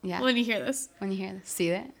this. Yeah. When you hear this. When you hear this.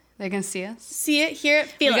 See it? They're going to see us? See it, hear it,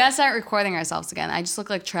 feel We it. got to start recording ourselves again. I just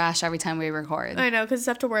look like trash every time we record. I know, because it's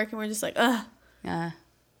after work and we're just like, ugh. Yeah.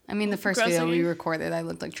 I mean, the first Gross video we looking. recorded, I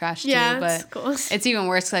looked like trash Yeah, too. But it's cool. it's even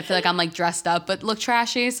worse because I feel like I'm like dressed up but look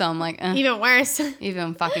trashy. So I'm like, Even worse.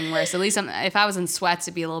 even fucking worse. At least if I was in sweats,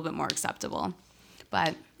 it'd be a little bit more acceptable.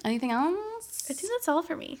 But anything else? I think that's all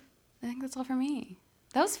for me. I think that's all for me.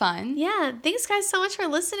 That was fun. Yeah, thanks guys so much for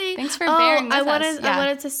listening. Thanks for bearing with I us. Yeah.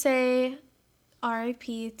 wanted to say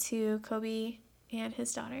R.I.P. to Kobe and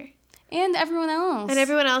his daughter. And everyone else. And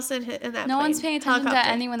everyone else in that No plane. one's paying attention Helicopter.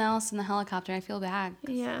 to anyone else in the helicopter. I feel bad.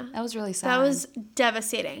 Yeah. That was really sad. That was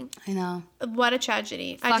devastating. I know. What a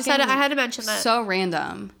tragedy. I Fucking had to mention that. So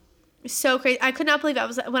random. So crazy. I could not believe it. I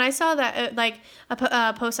was when I saw that like a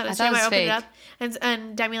post on I thought Instagram. it was I opened fake. it up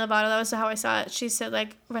and Demi Lovato. That was how I saw it. She said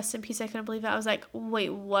like rest in peace. I couldn't believe it. I was like, wait,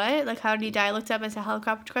 what? Like how did he die? I looked up and it's a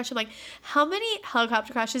helicopter crash. I'm like, how many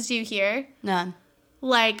helicopter crashes do you hear? None.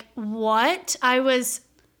 Like what? I was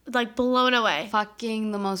like blown away.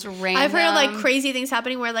 Fucking the most random. I've heard of like crazy things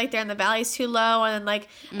happening where like they're in the valley's too low and then like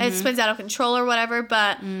it spins out of control or whatever.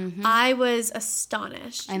 But I was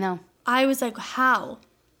astonished. I know. I was like, how?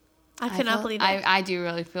 I could not believe it. I do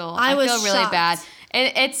really feel. I was feel really shocked. bad.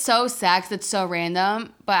 It's so sad 'cause it's so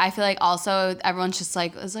random. But I feel like also everyone's just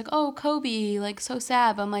like it's like oh Kobe like so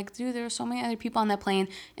sad. But I'm like dude, there are so many other people on that plane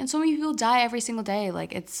and so many people die every single day.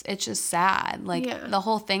 Like it's just sad. Like the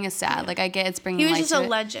whole thing is sad. Like I get it's bringing. He was light just to a it.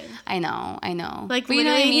 legend. I know. Like but you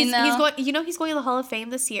know what I mean though. he's going. You know he's going to the Hall of Fame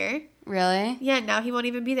this year. Really? Yeah. Now he won't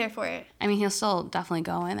even be there for it. I mean he'll still definitely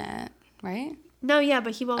go in it, right? No. Yeah,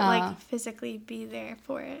 but he won't like physically be there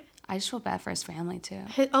for it. I just feel bad for his family too.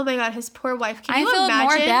 Oh my god, his poor wife. Can I you feel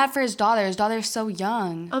imagine? more bad for his daughter. His daughter's so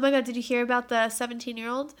young. Oh my god, did you hear about the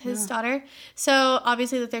 17-year-old, his daughter? So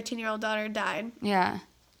obviously the 13-year-old daughter died. Yeah.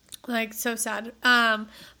 Like so sad.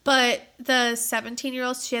 But the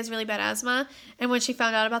 17-year-old, she has really bad asthma, and when she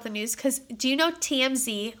found out about the news, because do you know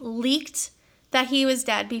TMZ leaked that he was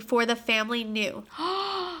dead before the family knew?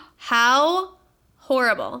 How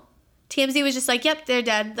horrible. TMZ was just like, yep, they're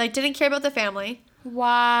dead. Like didn't care about the family.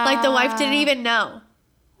 Wow. Like the wife didn't even know.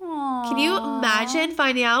 Aww. Can you imagine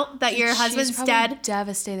finding out that your husband's dead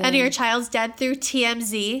Devastated. and your child's dead through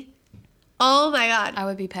TMZ? Oh my god. I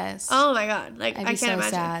would be pissed. Oh my god. Like I'd I be can't so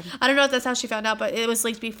imagine. sad. I don't know if that's how she found out, but it was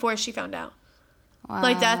leaked before she found out. Wow.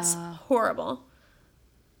 Like that's horrible.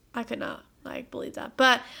 I could not like believe that.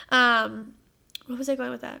 But what was I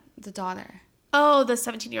going with that? The daughter. Oh, the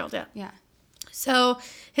 17-year-old, yeah. Yeah. So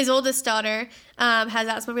his oldest daughter has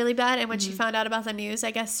asthma really bad, and when she found out about the news, I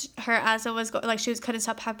guess her asthma was like she couldn't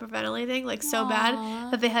stop hyperventilating like so bad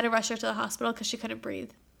that they had to rush her to the hospital because she couldn't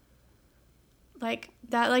breathe. Like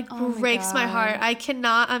that like breaks my heart. I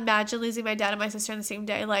cannot imagine losing my dad and my sister in the same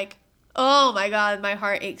day. Like, oh my god, my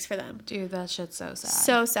heart aches for them. Dude, that shit's so sad.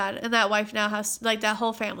 So sad. And that wife now has like that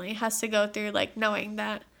whole family has to go through like knowing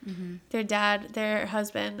that their dad, their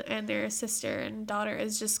husband, and their sister and daughter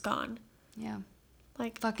is just gone. Yeah.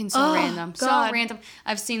 Like Fucking so random. God. So random.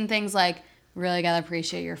 I've seen things like really gotta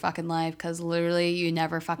appreciate your fucking life because literally you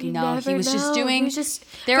never fucking know. He was just doing. He was just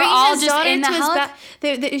they were bringing all his just daughter in the to his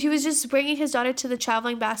helicopter. he was just bringing his daughter to the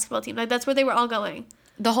traveling basketball team. Like that's where they were all going.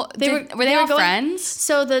 The whole They were they were all going- friends?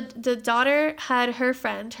 So the daughter had her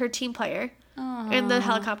friend, her team player, in the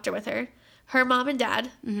helicopter with her. Her mom and dad,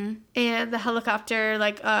 and the helicopter,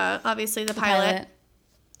 like obviously the pilot.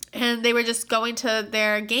 And they were just going to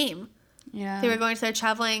their game. Yeah. They were going to their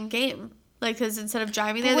traveling game. Like, because instead of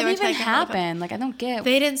driving there, What they were even taking a helicopter. happened? Like, I don't get.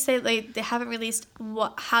 They didn't say, like, they haven't released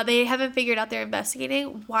how they haven't figured out, they're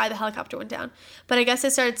investigating why the helicopter went down. But I guess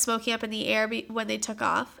it started smoking up in the air when they took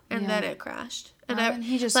off, and then it crashed. And Why wouldn't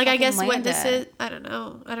he just like I fucking guess land witnesses. it? I don't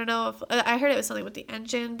know. I don't know if I heard it was something with the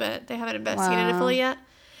engine, but they haven't investigated it fully yet.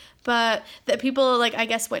 But that people like I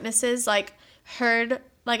guess witnesses like heard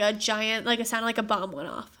like a giant like it sounded like a bomb went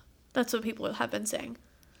off. That's what people have been saying.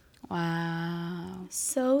 Wow.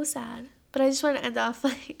 So sad. But I just want to end off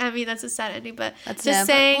like I mean that's a sad ending, but That's just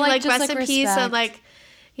but, saying like just, rest in peace and respect. like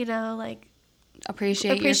you know like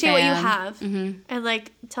Appreciate what you fam. have and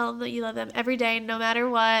like tell them that you love them every day no matter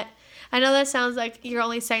what. I know that sounds like you're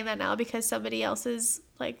only saying that now because somebody else is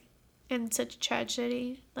like in such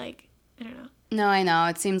tragedy. Like I don't know. No, I know.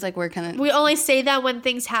 It seems like we're kind of... We only say that when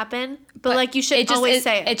things happen, but like you should always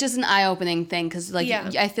say it. It's just an eye-opening thing because like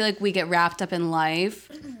I feel like we get wrapped up in life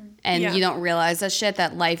and you don't realize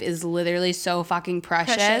that life is literally so fucking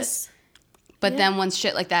precious. But then once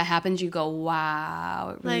shit like that happens, you go,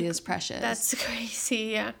 wow, it really is precious. That's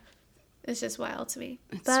crazy, yeah. It's just wild to me.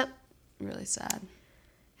 It's but really sad.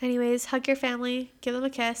 Anyways, hug your family, give them a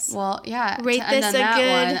kiss. Well, yeah. Rate this a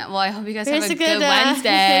good. Well, I hope you guys have a good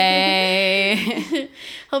Wednesday.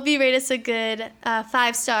 Hope you rate us a good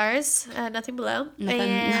 5 stars, nothing below,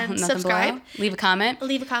 nothing subscribe. Below. Leave a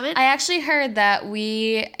comment. I actually heard that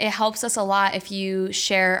it helps us a lot if you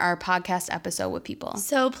share our podcast episode with people.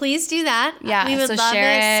 So please do that. Yeah, we would so love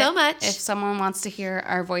share it so much. If someone wants to hear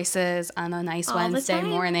our voices on a nice All Wednesday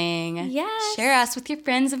morning, yes. Share us with your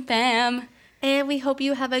friends and fam. And we hope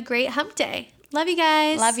you have a great hump day. Love you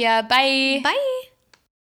guys. Love ya. Bye. Bye.